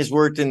 Brian has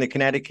worked in the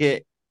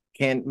Connecticut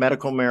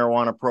medical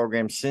marijuana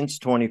program since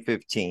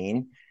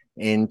 2015.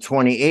 In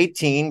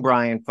 2018,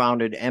 Brian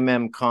founded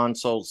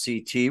Consult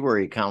CT, where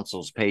he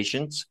counsels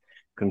patients,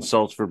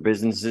 consults for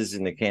businesses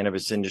in the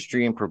cannabis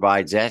industry, and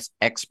provides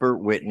expert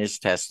witness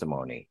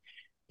testimony.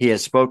 He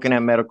has spoken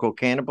at medical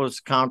cannabis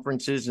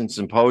conferences and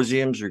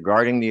symposiums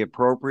regarding the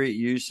appropriate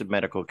use of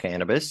medical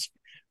cannabis.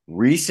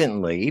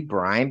 Recently,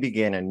 Brian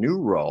began a new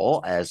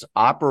role as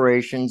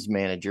operations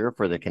manager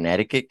for the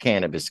Connecticut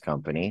Cannabis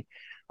Company,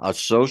 a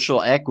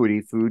social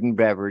equity food and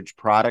beverage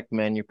product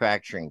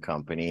manufacturing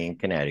company in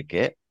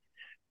Connecticut.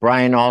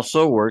 Brian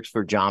also works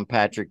for John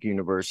Patrick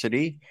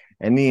University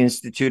and the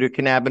Institute of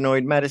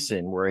Cannabinoid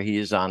Medicine, where he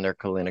is on their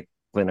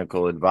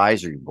clinical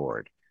advisory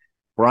board.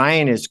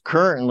 Brian is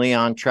currently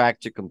on track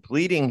to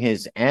completing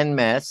his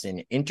MS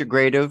in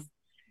integrative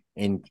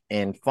and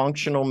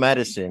functional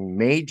medicine,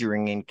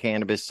 majoring in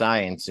cannabis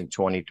science in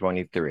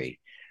 2023.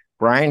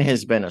 Brian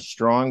has been a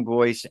strong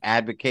voice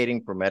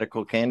advocating for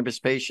medical cannabis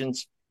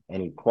patients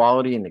and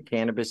equality in the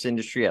cannabis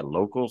industry at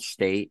local,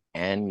 state,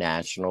 and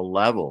national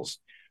levels.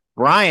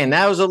 Brian,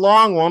 that was a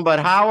long one, but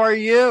how are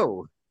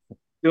you?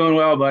 Doing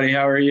well, buddy.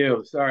 How are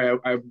you? Sorry,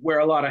 I wear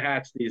a lot of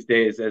hats these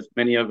days, as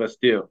many of us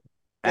do.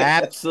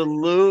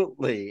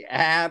 Absolutely,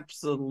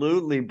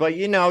 absolutely. But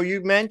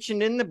you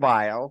mentioned in the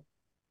bio,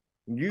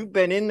 you've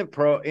been in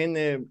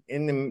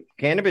the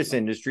cannabis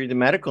industry, the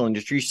medical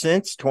industry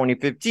since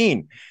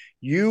 2015.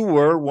 You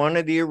were one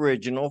of the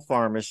original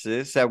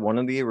pharmacists at one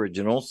of the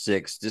original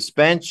 6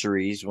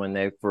 dispensaries when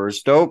they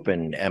first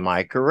opened. Am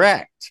I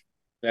correct?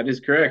 That is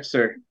correct,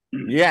 sir.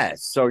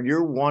 Yes. So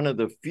you're one of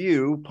the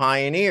few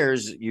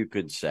pioneers, you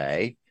could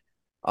say,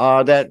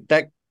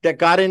 that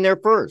got in there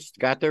first,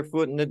 got their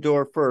foot in the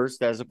door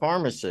first as a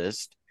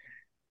pharmacist.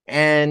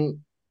 And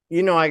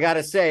I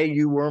gotta say,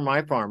 you were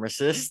my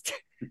pharmacist.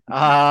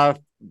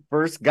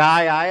 First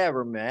guy I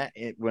ever met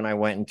when I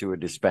went into a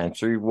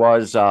dispensary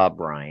was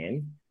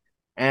Brian.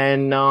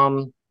 And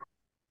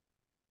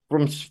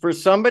for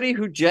somebody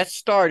who just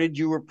started,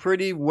 you were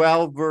pretty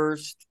well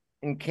versed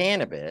in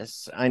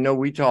cannabis. I know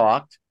we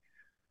talked,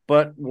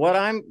 but what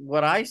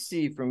I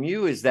see from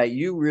you is that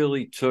you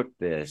really took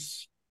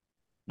this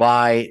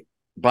by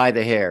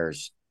the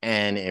hairs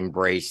and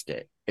embraced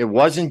it. It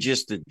wasn't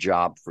just a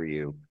job for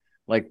you.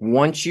 Like,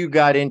 once you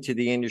got into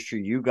the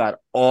industry, you got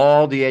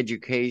all the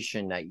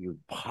education that you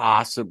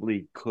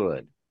possibly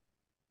could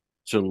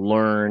to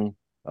learn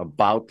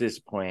about this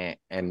plant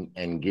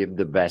and give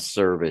the best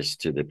service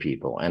to the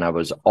people. And I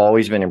was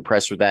always been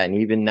impressed with that. And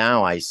even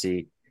now I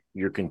see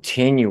you're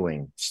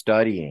continuing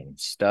studying.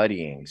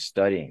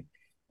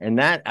 And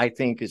that, I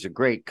think, is a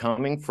great,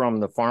 coming from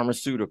the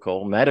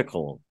pharmaceutical,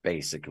 medical,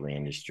 basically,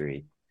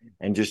 industry,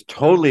 and just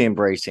totally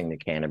embracing the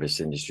cannabis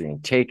industry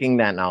and taking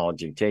that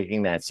knowledge and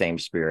taking that same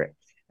spirit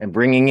and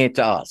bringing it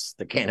to us,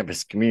 the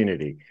cannabis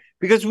community,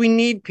 because we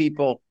need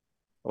people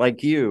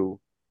like you,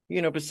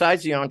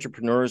 besides the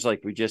entrepreneurs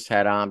like we just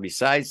had on,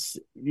 besides,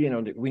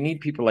 we need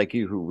people like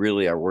you who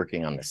really are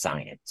working on the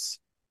science,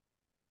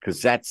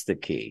 because that's the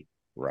key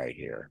right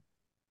here.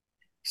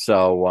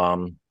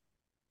 So,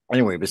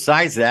 anyway,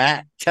 besides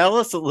that, tell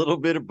us a little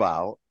bit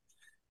about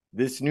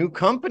this new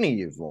company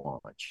you've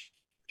launched.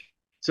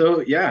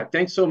 So yeah,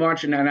 thanks so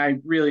much, and I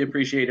really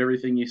appreciate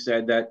everything you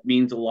said. That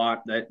means a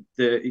lot. That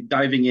the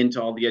diving into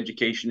all the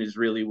education is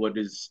really what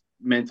has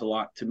meant a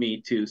lot to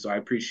me too. So I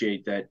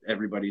appreciate that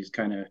everybody's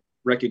kind of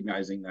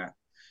recognizing that.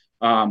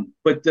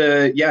 But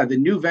the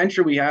new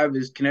venture we have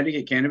is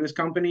Connecticut Cannabis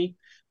Company,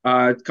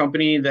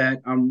 company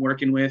that I'm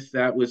working with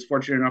that was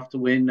fortunate enough to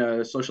win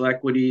a social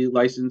equity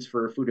license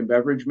for food and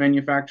beverage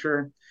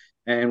manufacturer,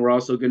 and we're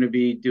also going to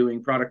be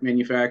doing product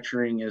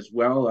manufacturing as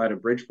well out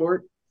of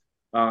Bridgeport.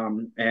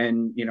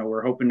 And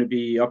we're hoping to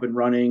be up and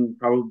running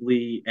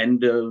probably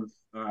end of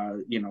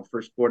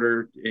first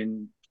quarter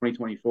in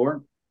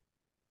 2024.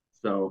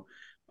 So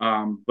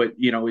but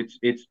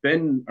it's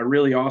been a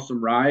really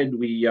awesome ride.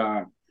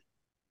 We're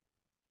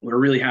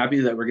really happy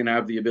that we're going to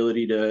have the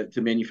ability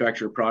to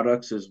manufacture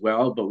products as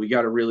well, but we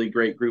got a really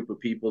great group of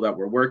people that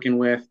we're working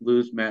with.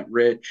 Lou's met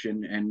Rich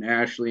and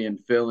Ashley and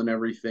Phil and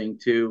everything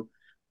too.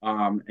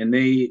 And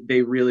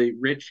they really,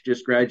 Rich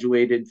just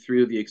graduated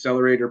through the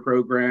accelerator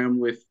program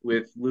with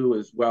Lou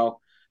as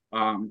well.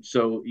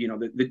 So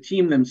the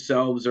team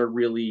themselves are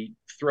really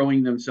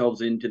throwing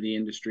themselves into the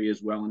industry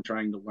as well and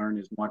trying to learn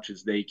as much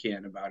as they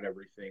can about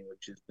everything,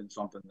 which has been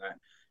something that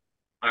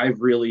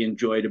I've really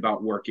enjoyed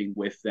about working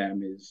with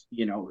them. Is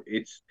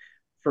it's,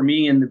 for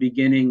me, in the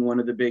beginning, one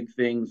of the big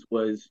things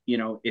was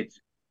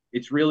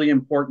it's really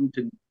important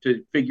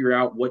to figure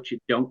out what you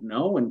don't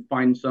know and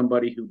find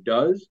somebody who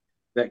does,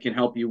 that can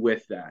help you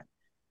with that.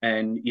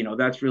 And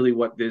that's really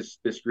what this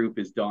group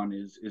has done,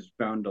 is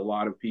found a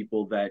lot of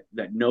people that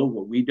know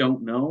what we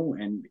don't know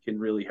and can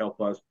really help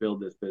us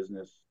build this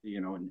business,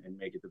 and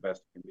make it the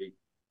best it can be.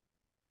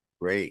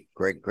 Great.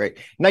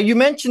 Now, you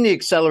mentioned the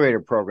accelerator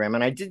program,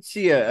 and I did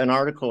see an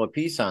article, a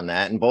piece on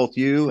that, and both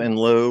you and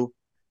Lou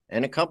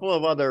and a couple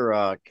of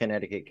other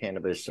Connecticut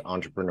cannabis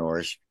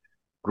entrepreneurs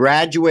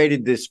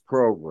graduated this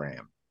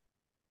program.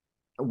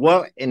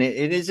 And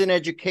it is an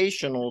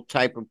educational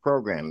type of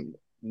program.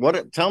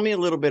 Tell me a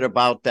little bit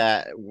about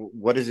that.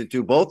 What does it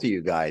do? Both of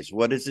you guys,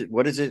 what does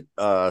it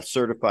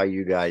certify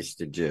you guys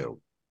to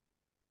do?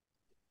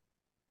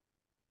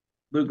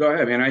 Lou, go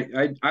ahead,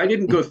 man. I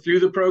didn't go through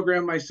the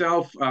program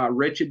myself.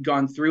 Rich had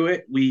gone through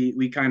it.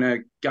 We kind of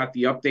got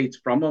the updates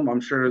from him.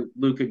 I'm sure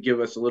Lou could give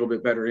us a little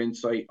bit better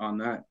insight on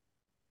that.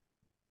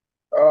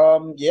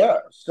 Yeah.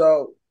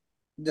 So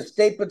the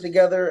state put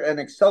together an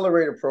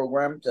accelerator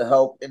program to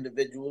help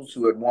individuals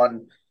who had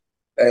won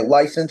a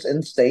license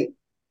in state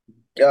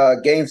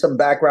gain some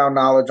background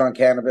knowledge on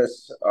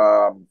cannabis,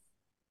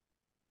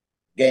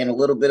 gain a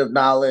little bit of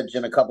knowledge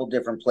in a couple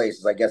different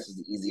places, I guess is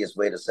the easiest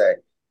way to say.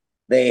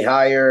 They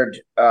hired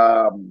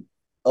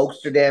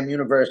Oaksterdam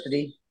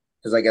University,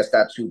 because I guess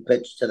that's who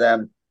pitched to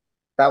them.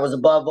 That was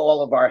above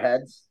all of our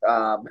heads.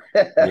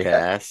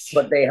 Yes.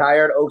 But they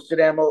hired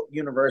Oaksterdam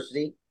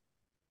University.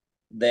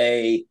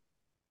 They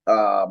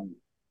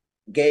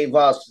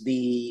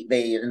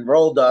they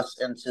enrolled us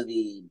into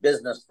the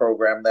business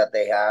program that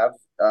they have.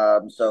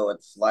 So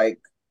it's like,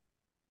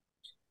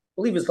 I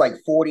believe it's like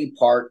 40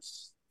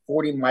 parts,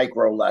 40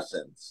 micro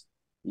lessons.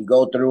 You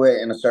go through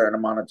it in a certain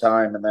amount of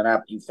time, and then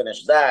after you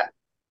finish that,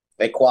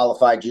 they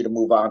qualified you to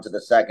move on to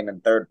the second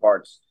and third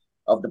parts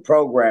of the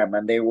program.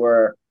 And they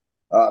were,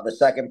 the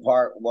second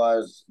part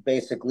was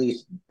basically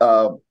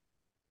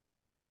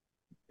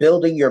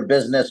building your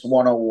business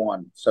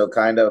 101. So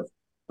kind of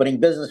putting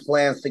business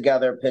plans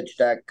together, pitch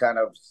deck, kind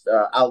of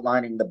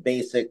outlining the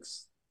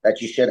basics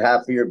that you should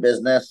have for your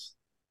business.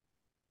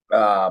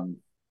 That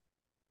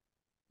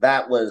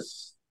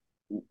was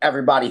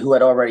everybody who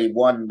had already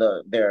won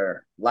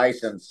their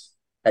license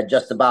had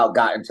just about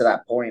gotten to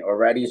that point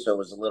already, so it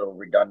was a little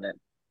redundant.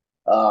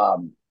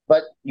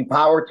 But you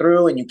power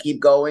through and you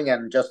keep going,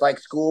 and just like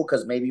school,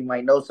 because maybe you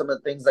might know some of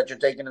the things that you're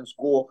taking in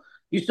school,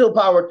 you still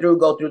power through,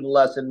 go through the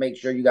lesson, make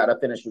sure you got to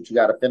finish what you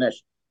got to finish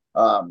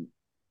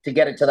to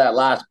get it to that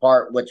last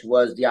part, which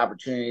was the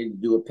opportunity to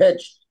do a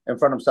pitch in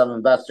front of some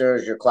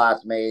investors, your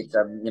classmates,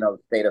 and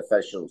state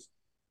officials.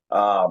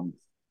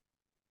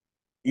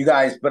 You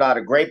guys put out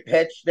a great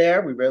pitch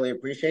there. We really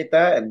appreciate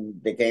that.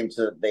 And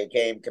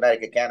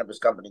Connecticut Cannabis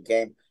Company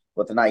came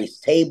with a nice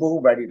table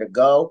ready to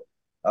go.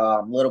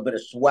 A little bit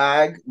of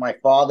swag. My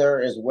father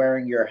is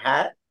wearing your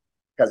hat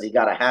because he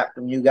got a hat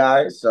from you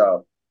guys.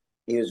 So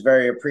he was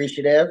very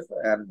appreciative,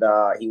 and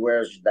he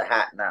wears the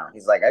hat now.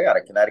 He's like, I got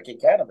a Connecticut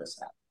Cannabis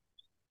hat.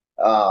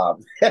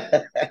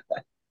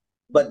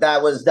 But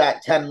that was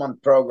that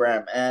 10-month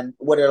program. And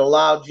what it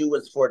allowed you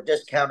was for a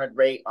discounted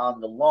rate on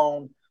the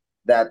loan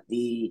that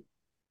the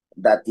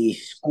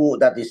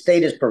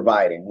state is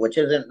providing, which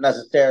isn't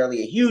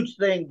necessarily a huge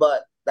thing,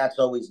 but that's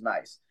always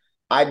nice.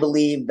 I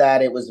believe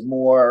that it was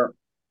more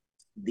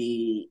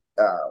the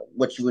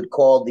what you would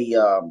call the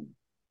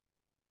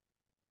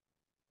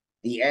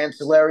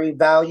ancillary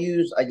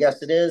values, I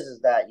guess it is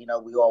that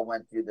we all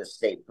went through the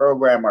state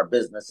program. Our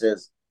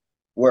businesses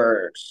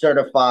were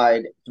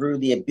certified through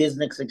the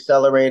business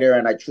accelerator,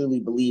 and I truly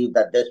believe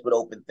that this would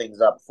open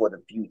things up for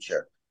the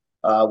future.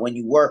 When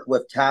you work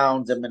with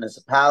towns and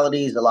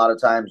municipalities, a lot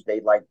of times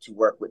they like to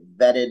work with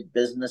vetted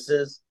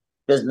businesses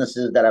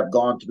that have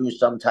gone through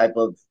some type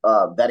of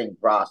vetting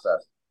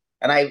process.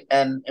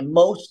 And in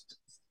most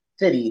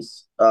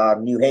cities,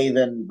 New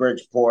Haven,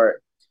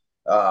 Bridgeport,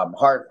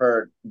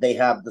 Hartford, they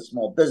have the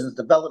small business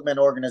development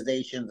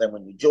organizations. And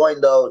when you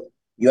join those,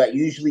 you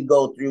usually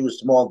go through a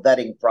small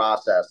vetting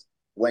process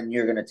when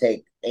you're going to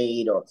take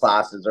aid or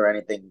classes or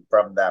anything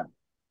from them.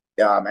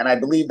 And I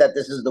believe that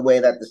this is the way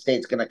that the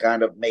state's going to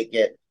kind of make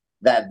it,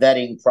 that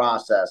vetting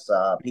process.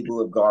 People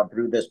who have gone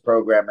through this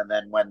program, and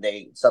then when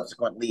they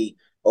subsequently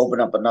open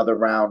up another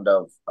round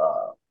of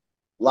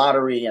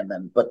lottery and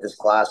then put this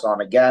class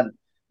on again,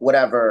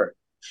 whatever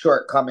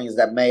shortcomings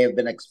that may have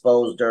been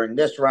exposed during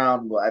this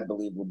round, I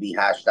believe will be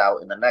hashed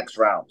out in the next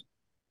round.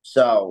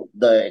 So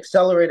the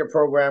accelerator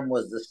program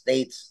was the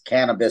state's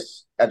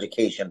cannabis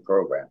education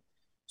program.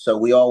 So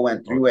we all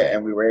went through it,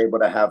 and we were able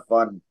to have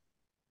fun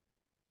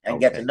and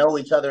get to know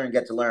each other and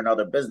get to learn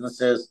other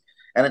businesses.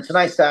 And it's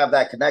nice to have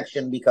that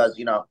connection because,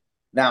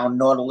 now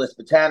Nautilus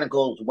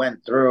Botanicals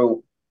went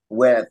through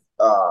with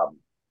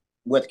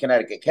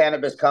Connecticut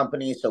Cannabis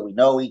Company. So we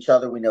know each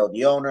other. We know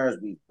the owners.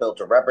 We've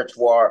built a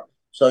repertoire.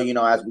 So,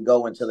 as we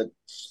go into the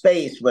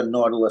space, when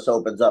Nautilus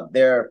opens up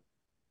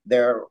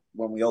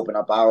when we open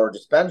up our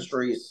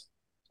dispensaries,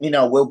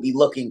 we'll be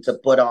looking to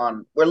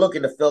we're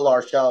looking to fill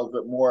our shelves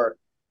with more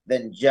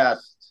than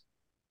just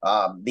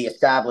the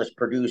established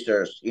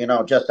producers,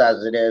 just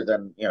as it is.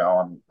 And,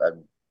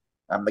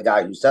 I'm the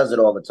guy who says it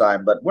all the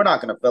time, but we're not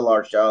going to fill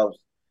our shelves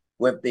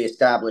with the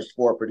established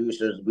 4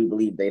 producers. We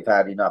believe they've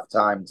had enough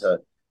time to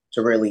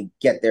really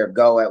get their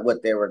go at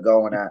what they were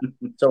going at.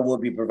 So we'll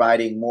be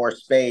providing more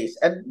space.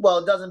 And, well,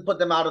 it doesn't put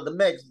them out of the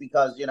mix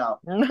because, we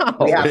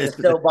have to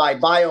still buy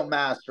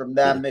biomass from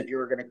them if you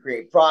were going to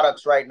create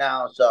products right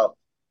now. So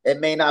it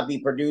may not be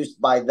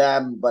produced by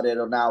them, but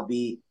it'll now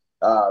be,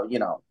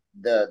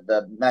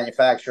 the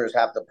manufacturers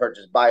have to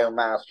purchase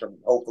biomass from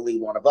hopefully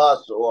one of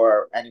us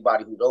or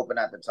anybody who's open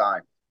at the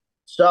time.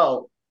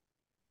 So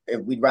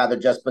if we'd rather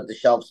just put the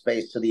shelf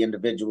space to the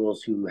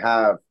individuals who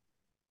have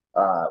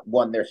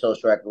won their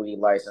social equity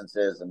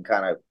licenses and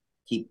kind of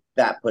keep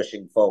that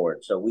pushing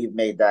forward. So we've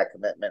made that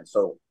commitment.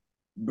 So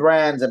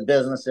brands and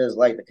businesses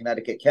like the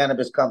Connecticut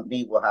Cannabis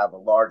Company will have a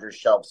larger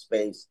shelf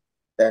space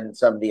than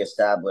some of the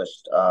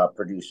established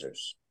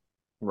producers.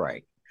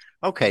 Right.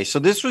 Okay, so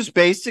this was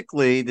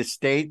basically the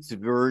state's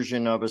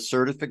version of a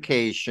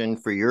certification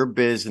for your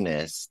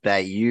business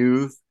that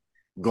you've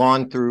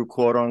gone through,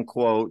 quote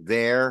unquote,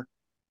 their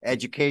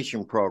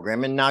education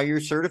program, and now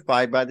you're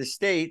certified by the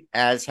state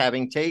as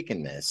having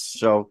taken this.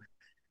 So,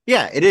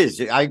 yeah, it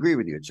is. I agree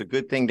with you. It's a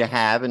good thing to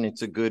have, and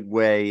it's a good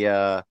way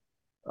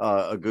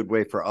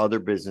for other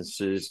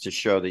businesses to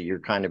show that you're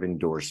kind of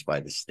endorsed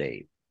by the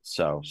state.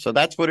 So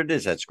that's what it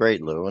is. That's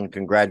great, Lou, and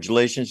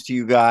congratulations to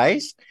you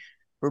guys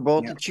for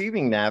both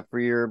achieving that for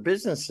your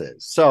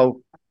businesses.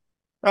 So,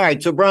 all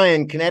right. So,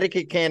 Brian,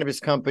 Connecticut Cannabis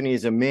Company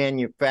is a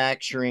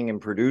manufacturing and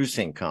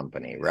producing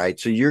company, right?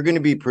 So you're going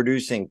to be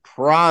producing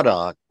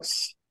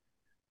products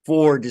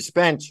for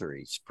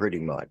dispensaries pretty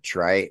much,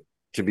 right?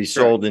 To be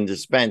sold in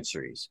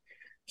dispensaries.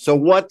 So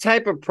what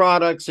type of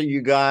products are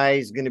you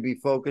guys going to be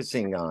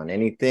focusing on?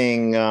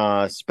 Anything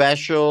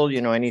special,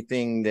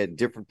 anything that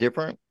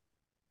different?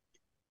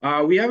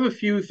 We have a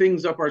few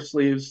things up our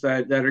sleeves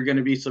that are going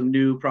to be some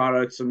new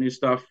products, some new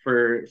stuff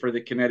for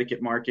the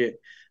Connecticut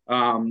market.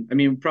 I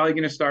mean, probably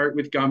going to start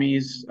with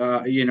gummies,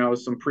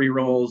 some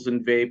pre-rolls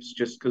and vapes,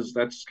 just because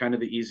that's kind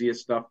of the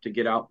easiest stuff to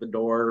get out the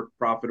door,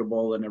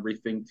 profitable and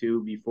everything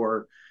too,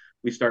 before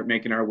we start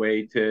making our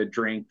way to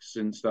drinks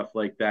and stuff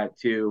like that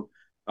too.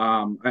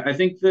 I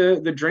think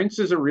the drinks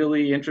is a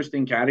really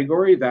interesting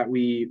category that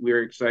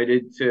we're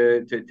excited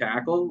to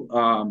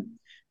tackle.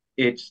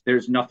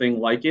 There's nothing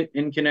like it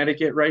in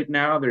Connecticut right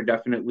now. There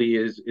definitely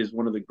is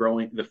one of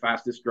the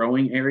fastest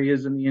growing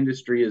areas in the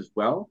industry as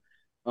well.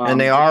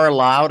 And they are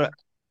allowed.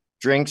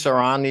 Drinks are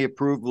on the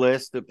approved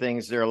list of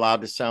things they're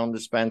allowed to sell in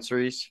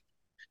dispensaries.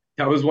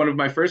 That was one of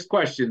my first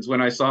questions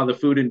when I saw the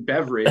food and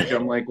beverage.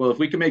 I'm like, well, if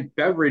we can make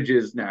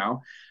beverages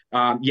now,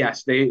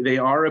 yes, they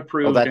are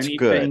approved. That's anything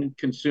good.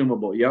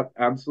 Consumable. Yep,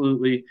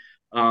 absolutely.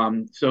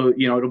 So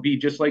it'll be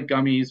just like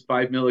gummies,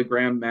 5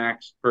 milligram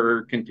max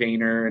per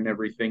container and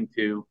everything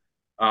too.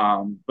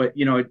 But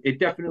it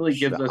definitely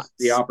gives us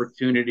the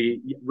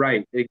opportunity.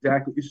 Right,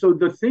 exactly. So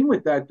the thing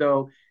with that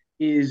though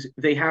is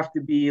they have to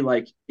be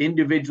like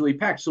individually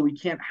packed. So we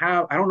can't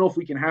have, I don't know if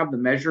we can have the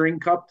measuring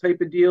cup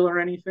type of deal or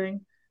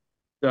anything.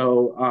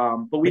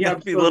 So, but we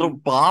have little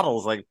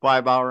bottles like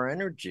 5-Hour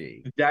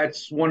Energy.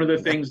 That's one of the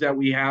things that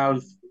we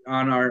have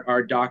on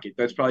our docket.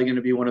 That's probably going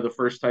to be one of the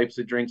first types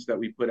of drinks that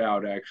we put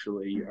out,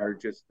 actually, are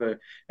just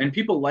and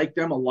people like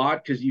them a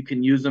lot because you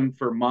can use them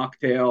for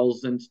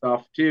mocktails and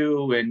stuff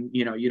too. And,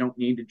 you don't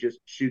need to just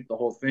shoot the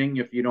whole thing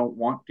if you don't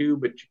want to,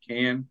 but you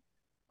can.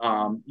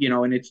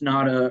 And it's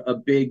not a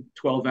big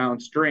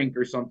 12-ounce drink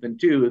or something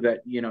too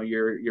that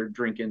you're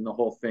drinking the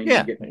whole thing.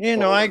 Yeah,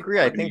 I agree.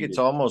 I think it's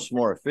almost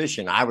more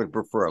efficient. I would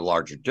prefer a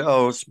larger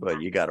dose,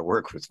 but you got to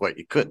work with what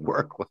you could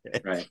work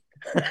with. Right.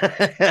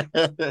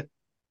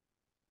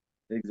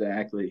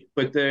 Exactly.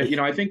 But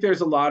I think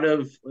there's a lot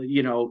of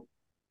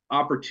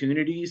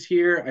opportunities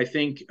here. I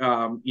think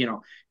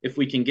if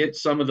we can get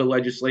some of the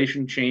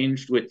legislation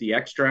changed with the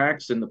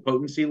extracts and the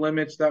potency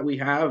limits that we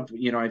have,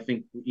 I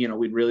think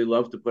we'd really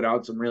love to put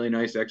out some really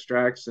nice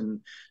extracts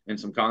and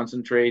some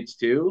concentrates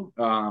too.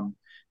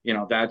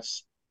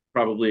 That's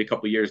probably a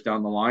couple years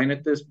down the line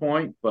at this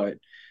point, but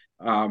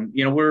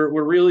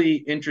we're really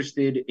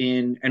interested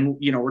in, and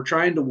we're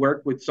trying to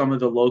work with some of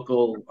the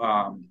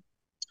local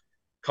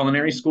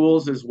culinary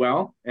schools as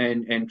well,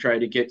 and try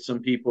to get some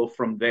people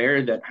from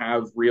there that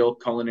have real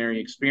culinary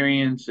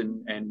experience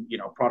and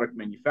product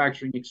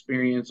manufacturing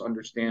experience,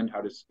 understand how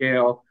to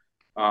scale,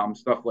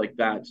 stuff like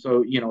that.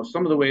 So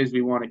some of the ways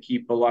we want to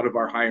keep a lot of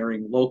our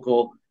hiring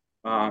local,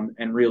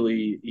 and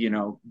really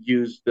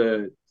use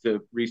the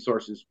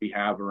resources we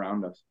have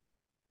around us.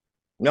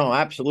 No,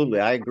 absolutely,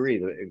 I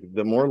agree.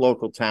 The more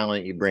local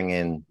talent you bring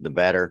in, the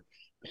better.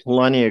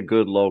 Plenty of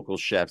good local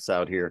chefs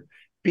out here.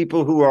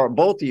 People who are,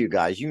 both of you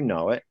guys,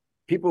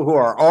 people who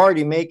are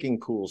already making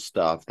cool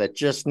stuff that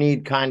just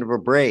need kind of a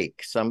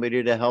break,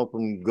 somebody to help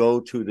them go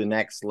to the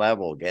next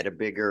level, get a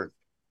bigger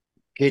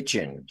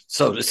kitchen,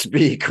 so to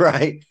speak,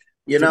 right?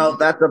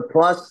 That's a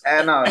plus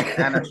and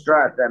a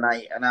stress.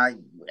 And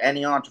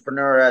any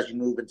entrepreneur, as you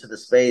move into the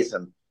space,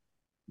 and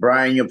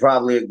Brian, you'll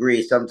probably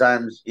agree,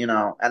 sometimes,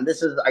 and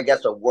this is, I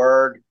guess, a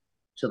word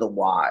to the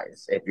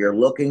wise. If you're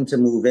looking to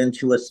move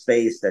into a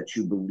space that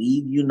you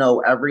believe you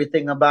know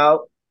everything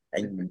about,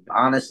 and you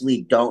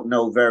honestly don't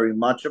know very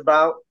much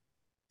about,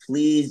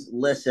 please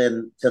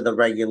listen to the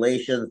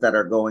regulations that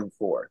are going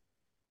forth,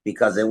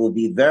 because it will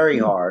be very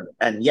hard.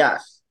 And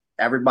yes,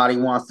 everybody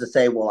wants to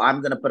say, well,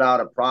 I'm going to put out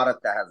a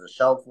product that has a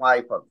shelf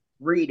life of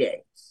 3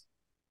 days.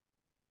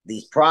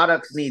 These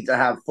products need to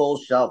have full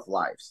shelf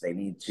lives. They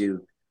need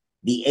to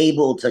be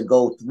able to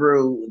go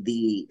through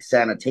the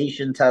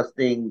sanitation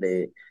testing,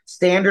 the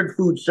standard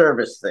food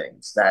service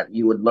things that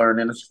you would learn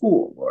in a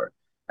school.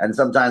 And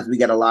sometimes we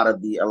get a lot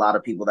of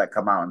people that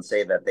come out and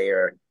say that they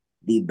are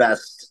the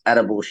best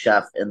edible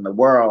chef in the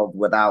world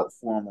without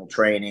formal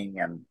training,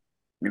 and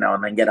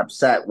then get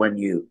upset when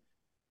you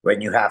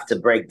have to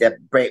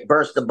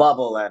burst the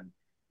bubble, and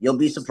you'll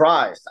be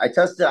surprised.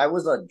 I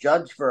was a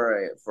judge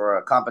for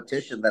a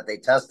competition that they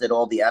tested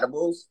all the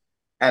edibles,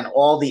 and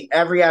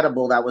every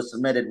edible that was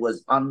submitted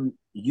was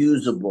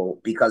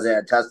unusable because it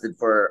had tested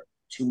for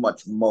too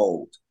much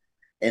mold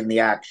in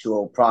the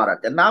actual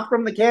product, and not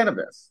from the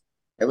cannabis.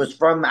 It was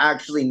from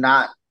actually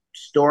not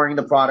storing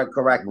the product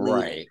correctly,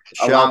 right?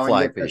 Shelf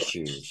life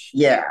issues.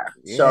 Yeah.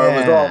 So it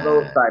was all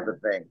those type of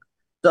things.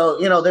 So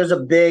there's a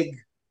big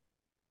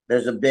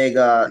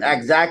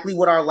exactly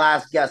what our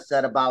last guest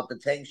said about the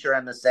tincture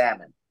and the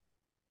salmon.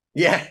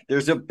 Yeah,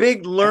 there's a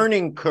big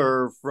learning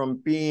curve from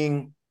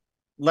being,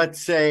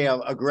 let's say,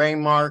 a gray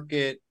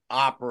market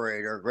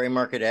operator, a gray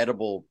market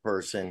edible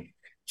person,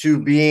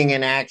 to being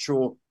an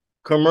actual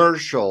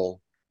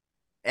commercial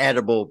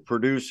edible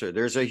producer.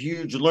 There's a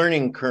huge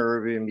learning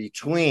curve in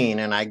between,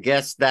 and I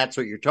guess that's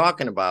what you're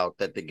talking about,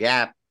 that the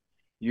gap,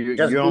 you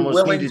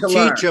almost need to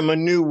teach them a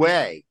new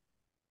way.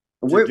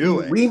 do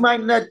it. We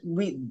might not,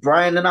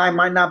 Brian and I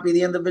might not be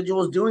the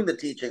individuals doing the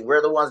teaching.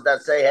 We're the ones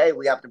that say, hey,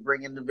 we have to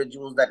bring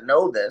individuals that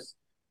know this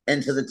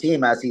into the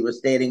team. As he was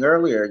stating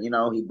earlier,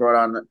 he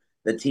brought on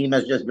the team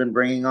has just been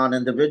bringing on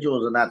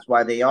individuals, and that's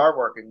why they are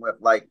working with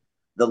like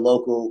the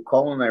local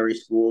culinary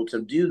school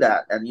to do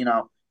that. And,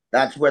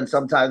 that's when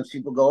sometimes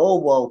people go, oh,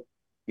 well,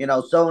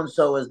 so and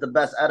so is the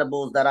best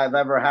edibles that I've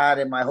ever had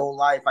in my whole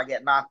life. I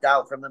get knocked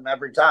out from them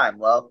every time.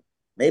 Well,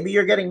 maybe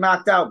you're getting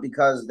knocked out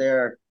because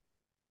they're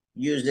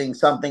using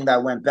something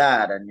that went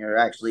bad and you're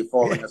actually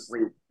falling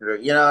asleep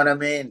through, you know what I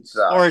mean?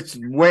 So, or it's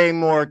way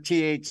more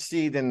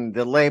THC than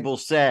the label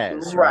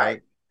says,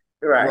 right?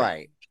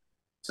 Right.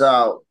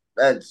 So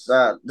that's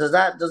does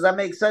that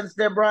make sense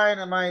there, Brian?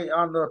 Am I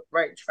on the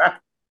right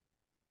track?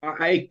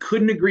 I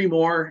couldn't agree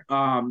more.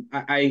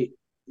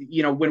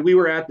 When we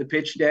were at the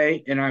pitch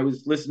day and I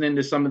was listening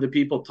to some of the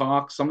people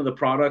talk, some of the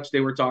products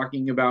they were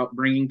talking about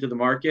bringing to the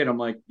market, I'm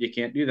like, you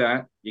can't do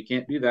that. You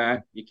can't do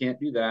that. You can't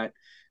do that.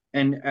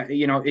 And,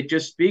 it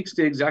just speaks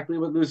to exactly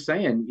what Lou's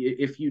saying.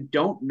 If you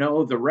don't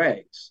know the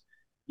regs,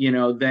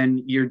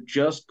 then you're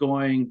just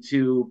going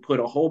to put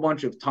a whole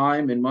bunch of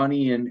time and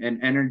money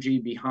and energy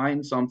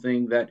behind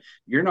something that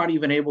you're not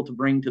even able to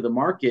bring to the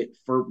market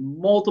for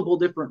multiple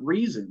different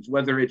reasons,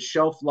 whether it's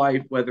shelf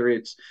life, whether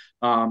it's,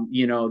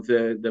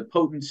 the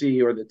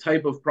potency or the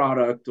type of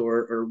product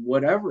or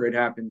whatever it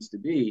happens to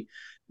be.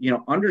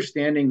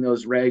 Understanding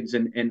those regs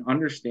and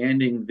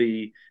understanding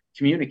the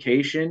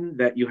communication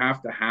that you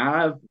have to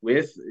have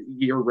with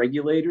your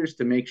regulators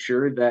to make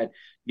sure that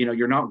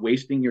you're not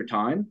wasting your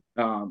time.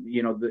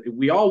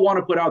 We all want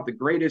to put out the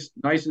greatest,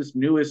 nicest,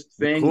 newest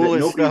thing that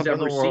nobody's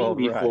ever seen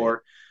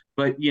before,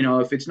 right? But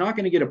if it's not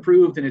going to get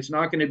approved and it's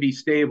not going to be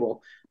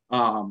stable,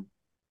 then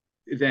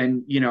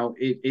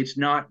it's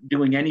not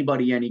doing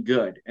anybody any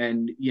good.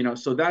 And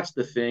so that's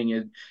the thing.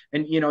 And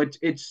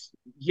it's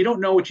you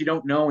don't know what you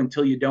don't know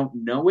until you don't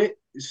know it.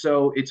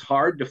 So it's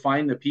hard to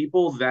find the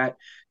people that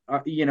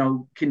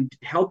can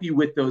help you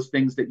with those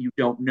things that you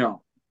don't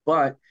know.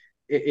 But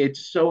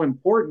it's so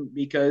important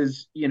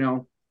because,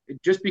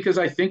 just because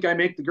I think I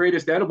make the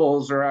greatest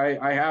edibles or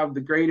I have the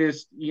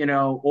greatest,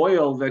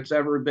 oil that's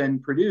ever been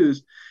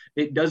produced,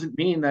 it doesn't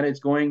mean that it's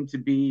going to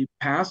be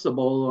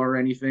passable or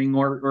anything,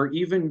 or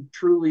even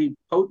truly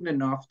potent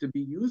enough to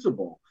be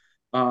usable.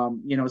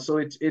 So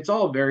it's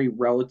all very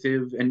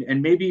relative,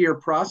 and maybe your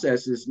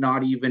process is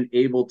not even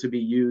able to be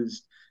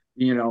used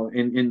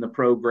in the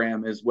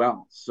program as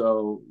well.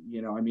 So,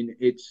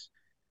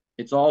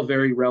 it's all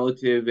very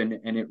relative, and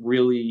it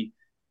really,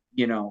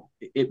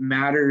 it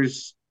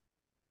matters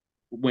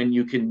when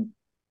you can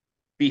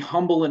be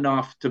humble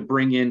enough to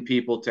bring in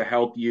people to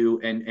help you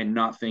and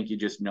not think you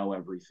just know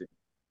everything.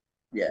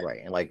 Yeah.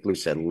 Right. And like Lou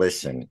said,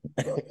 listen.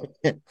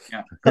 Yeah.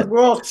 Because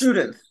we're all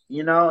students,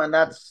 and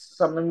that's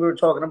something we were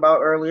talking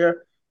about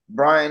earlier.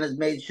 Brian has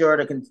made sure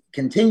to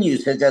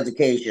continues his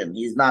education.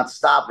 He's not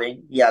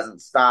stopping. He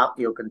hasn't stopped.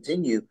 He'll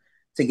continue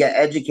to get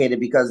educated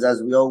because,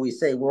 as we always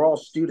say, we're all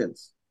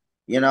students.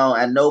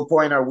 At no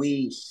point are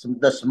we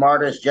the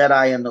smartest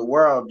Jedi in the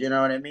world. You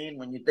know what I mean?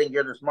 When you think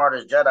you're the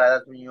smartest Jedi,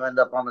 that's when you end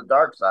up on the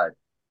dark side.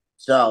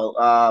 So,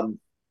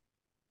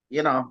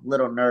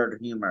 little nerd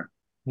humor.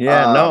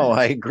 Yeah, no,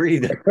 I agree.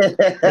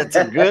 That's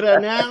a good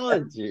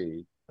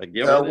analogy.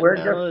 So we're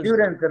just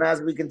students, and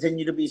as we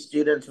continue to be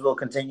students, we'll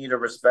continue to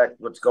respect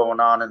what's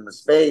going on in the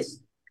space.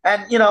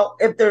 And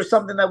if there's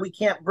something that we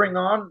can't bring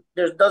on,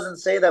 there doesn't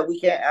say that we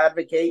can't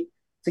advocate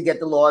to get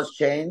the laws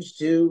changed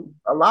to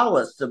allow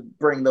us to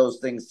bring those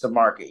things to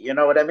market. You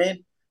know what I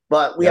mean?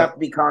 But we have to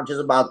be conscious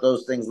about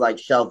those things like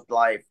shelf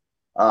life,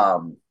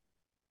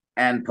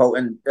 and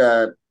potent,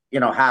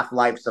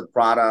 half-lives of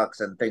products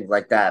and things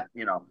like that.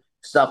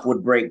 Stuff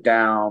would break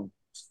down.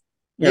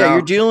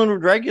 You're dealing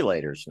with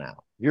regulators now.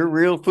 Your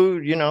real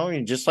food,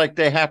 just like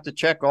they have to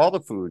check all the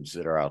foods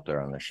that are out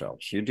there on the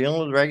shelves. You're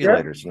dealing with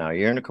regulators now.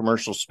 You're in a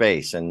commercial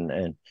space,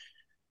 and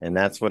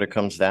that's what it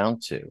comes down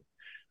to.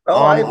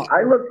 Oh,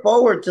 I look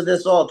forward to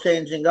this all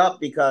changing up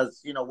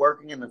because,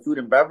 working in the food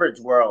and beverage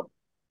world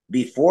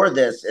before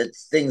this,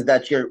 it's things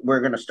that we're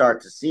going to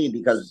start to see,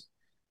 because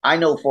I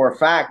know for a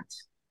fact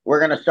we're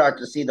going to start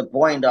to see the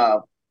point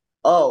of,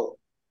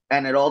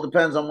 and it all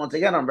depends on, once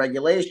again, on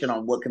regulation,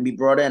 on what can be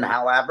brought in,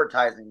 how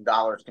advertising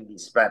dollars can be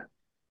spent.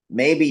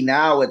 Maybe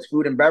now it's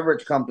food and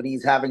beverage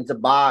companies having to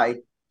buy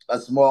a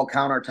small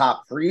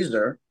countertop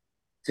freezer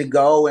to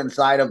go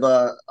inside of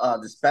a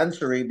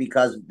dispensary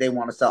because they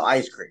want to sell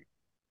ice cream.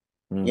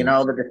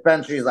 The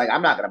dispensary is like,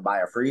 I'm not going to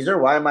buy a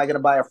freezer. Why am I going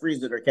to buy a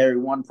freezer to carry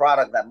one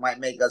product that might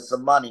make us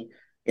some money?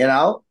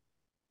 Now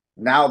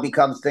it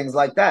becomes things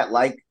like that,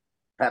 like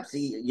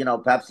Pepsi,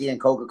 Pepsi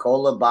and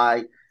Coca-Cola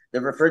buy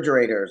the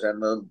refrigerators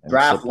and the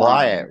draft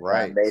supply line, it,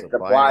 right? They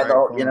supply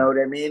the, you know what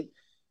I mean?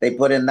 They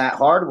put in that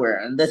hardware.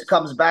 And this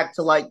comes back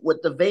to like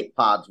what the vape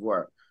pods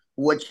were.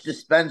 Which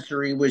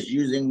dispensary was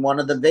using one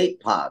of the vape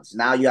pods?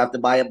 Now you have to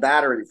buy a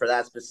battery for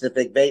that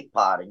specific vape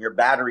pod, and your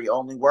battery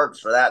only works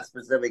for that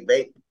specific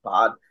vape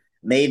pod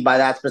made by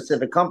that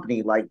specific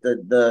company, like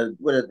the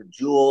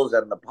Juuls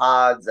and the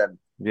pods and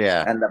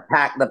Yeah. and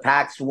the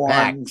PAX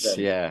ones. Packs,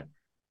 yeah.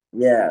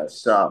 Yeah.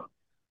 So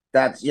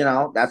that's,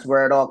 that's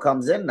where it all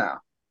comes in now.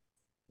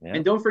 Yeah.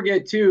 And don't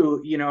forget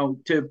too,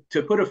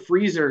 to put a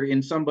freezer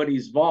in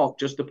somebody's vault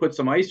just to put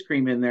some ice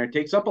cream in there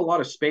takes up a lot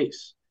of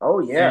space. Oh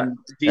yeah. And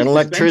these And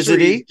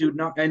electricity.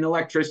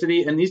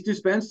 Electricity, and these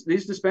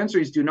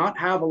dispensaries do not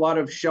have a lot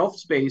of shelf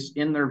space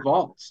in their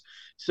vaults.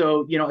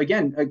 So,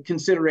 again, a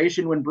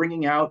consideration when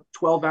bringing out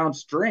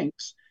 12-ounce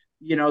drinks,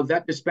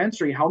 that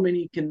dispensary, how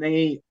many can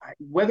they,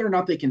 whether or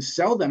not they can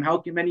sell them,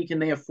 how many can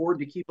they afford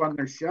to keep on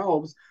their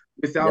shelves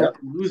without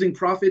losing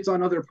profits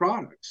on other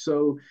products?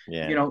 So,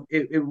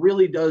 it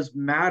really does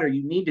matter.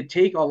 You need to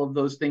take all of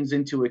those things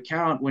into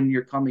account when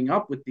you're coming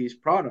up with these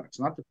products,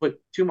 not to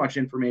put too much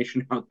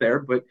information out there,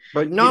 but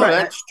no,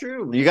 that's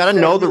true. You got to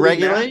know the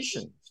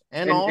regulations.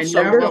 And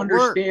also now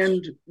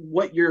understand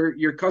what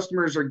your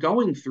customers are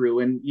going through,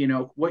 and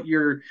what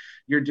your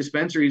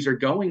dispensaries are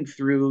going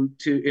through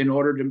in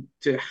order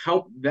to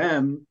help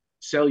them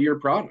sell your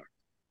product.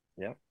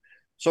 Yeah.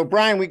 So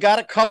Brian, we got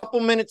a couple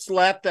minutes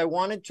left. I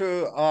wanted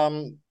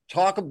to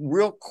talk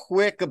real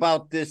quick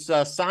about this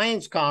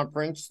science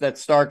conference that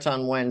starts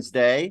on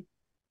Wednesday.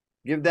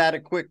 Give that a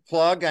quick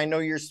plug. I know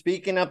you're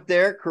speaking up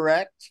there,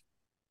 correct?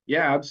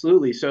 Yeah,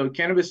 absolutely. So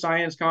Cannabis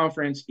Science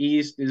Conference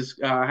East is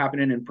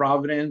happening in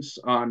Providence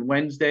on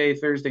Wednesday,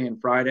 Thursday, and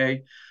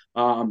Friday.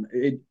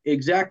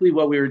 Exactly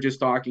what we were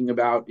just talking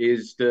about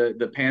is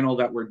the panel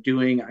that we're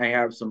doing. I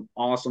have some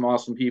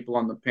awesome people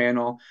on the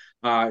panel.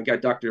 I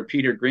got Dr.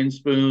 Peter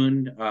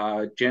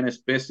Grinspoon,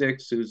 Janice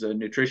Bissix, who's a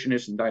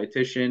nutritionist and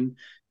dietitian,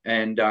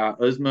 and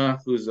Uzma,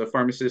 who's a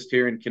pharmacist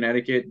here in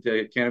Connecticut,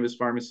 the cannabis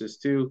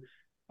pharmacist too.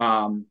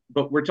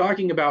 But we're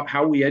talking about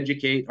how we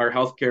educate our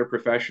healthcare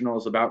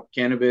professionals about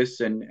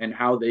cannabis and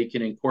how they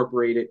can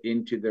incorporate it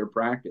into their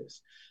practice.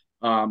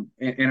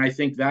 And I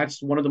think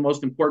that's one of the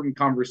most important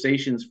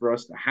conversations for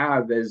us to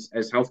have as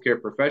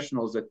healthcare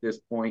professionals at this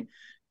point,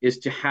 is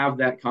to have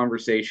that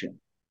conversation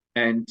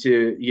and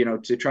to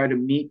try to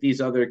meet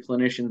these other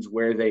clinicians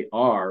where they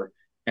are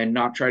and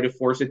not try to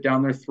force it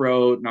down their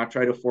throat, not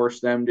try to force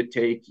them to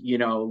take,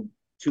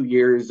 2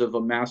 years of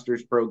a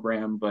master's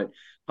program, but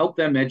help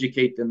them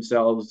educate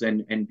themselves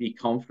and be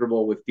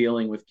comfortable with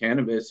dealing with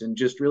cannabis, and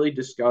just really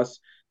discuss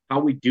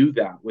how we do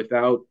that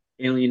without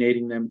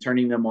alienating them,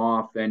 turning them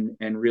off, and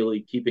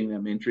really keeping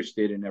them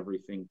interested in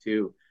everything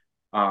too.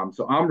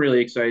 So I'm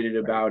really excited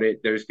about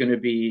it. There's going to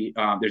be,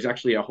 there's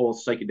actually a whole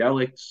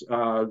psychedelics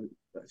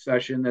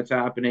session that's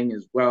happening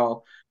as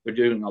well. We're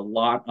doing a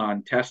lot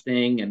on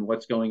testing and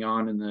what's going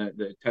on in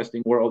the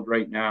testing world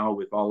right now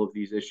with all of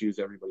these issues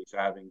everybody's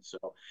having. So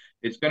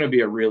it's going to be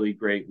a really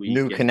great week.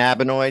 New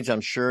cannabinoids, I'm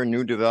sure,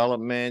 new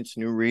developments,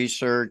 new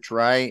research,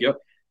 right? Yep.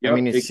 I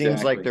mean, it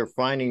seems like they're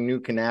finding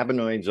new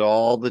cannabinoids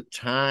all the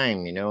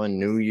time, and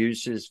new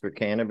uses for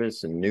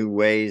cannabis and new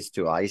ways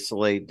to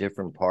isolate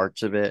different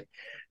parts of it.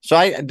 So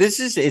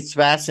it's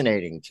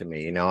fascinating to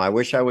me. I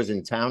wish I was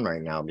in town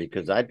right now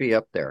because I'd be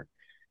up there.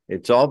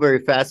 It's all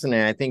very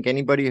fascinating. I think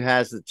anybody who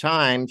has the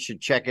time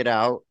should check it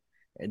out.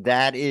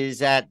 That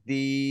is at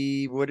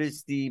what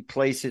is the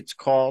place it's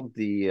called?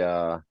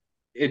 I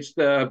think it's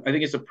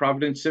the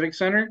Providence Civic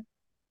Center.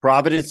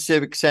 Providence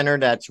Civic Center.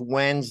 That's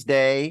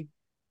Wednesday.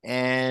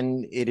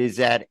 And it is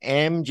at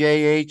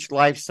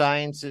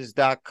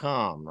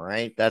mjhlifesciences.com,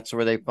 right? That's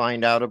where they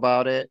find out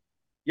about it.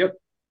 Yep.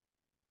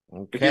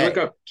 Okay. If you look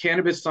up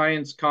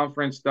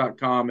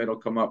cannabisscienceconference.com, it'll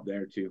come up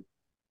there too.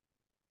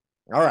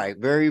 All right.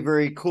 Very,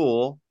 very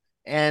cool.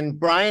 And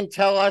Brian,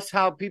 tell us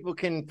how people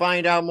can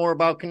find out more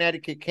about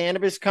Connecticut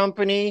Cannabis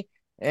Company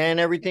and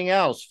everything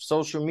else.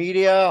 Social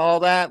media,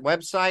 all that,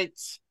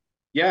 websites.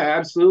 Yeah,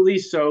 absolutely.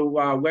 So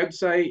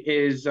website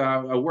is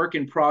a work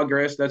in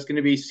progress. That's going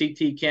to be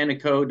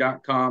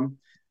ctcanaco.com.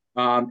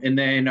 And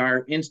then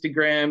our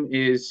Instagram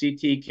is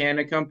CT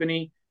Canna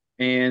Company.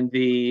 And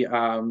the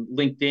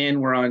LinkedIn,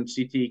 we're on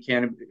CT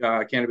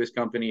Cannabis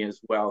Company as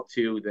well,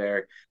 too,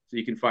 there. So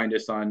you can find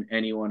us on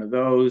any one of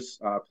those.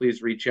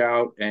 Please reach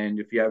out. And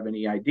if you have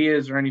any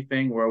ideas or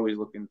anything, we're always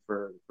looking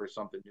for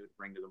something new to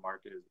bring to the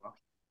market as well.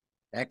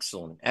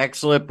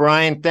 Excellent,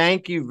 Brian.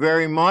 Thank you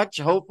very much.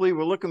 Hopefully,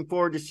 we're looking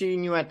forward to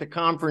seeing you at the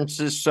conference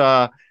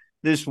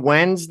this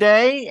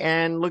Wednesday,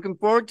 and looking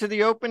forward to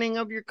the opening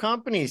of your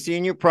company,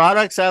 seeing your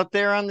products out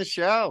there on the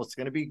show. It's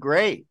going to be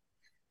great.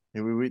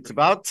 It's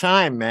about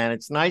time, man.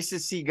 It's nice to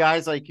see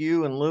guys like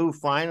you and Lou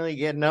finally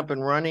getting up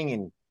and running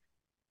and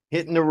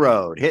hitting the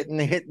road, hitting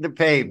the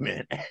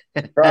pavement.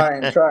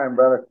 Trying,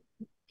 brother.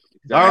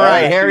 All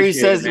right, Harry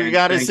says we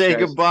got to say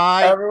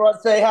goodbye. Everyone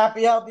say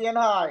happy, healthy, and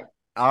high.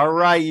 All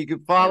right, you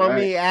can follow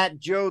me at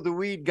Joe the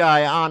Weed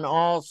Guy on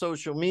all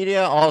social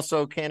media,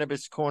 also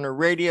Cannabis Corner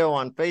Radio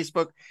on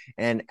Facebook,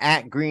 and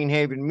at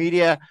Greenhaven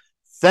Media.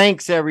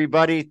 Thanks,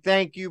 everybody.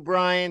 Thank you,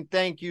 Brian.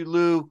 Thank you,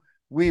 Lou.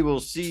 We will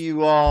see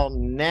you all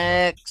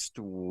next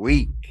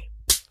week.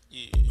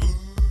 Yeah.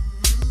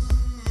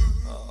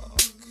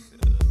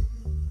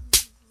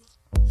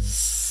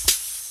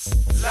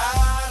 La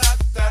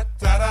da da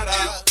da da,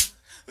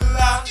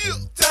 la da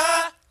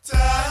da,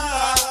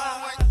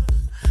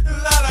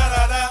 la da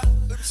da da,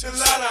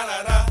 la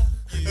da da.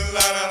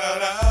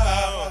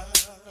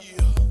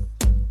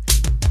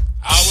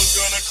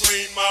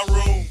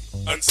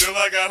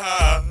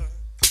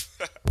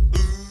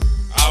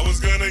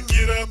 to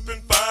get up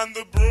and find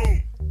the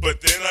broom,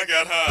 but then I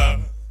got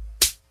high.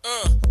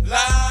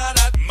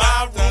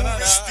 My room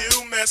is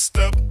still messed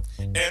up,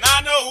 and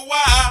I know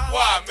why.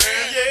 Why,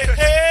 man?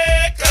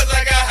 Yeah, cause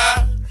I got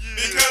high.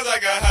 Because I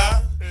got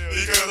high.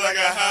 Because I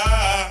got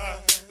high.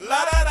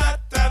 La da da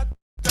da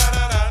da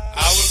da da.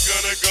 I was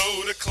gonna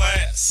go to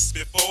class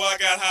before I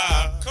got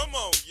high. Come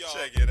on, y'all.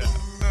 Check it out.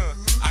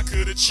 I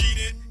could have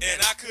cheated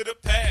and I could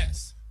have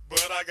passed,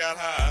 but I got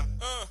high.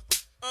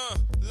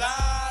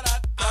 La da.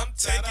 I'm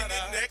taking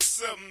it next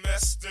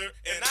semester,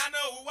 and I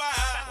know why.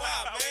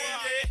 Why, man?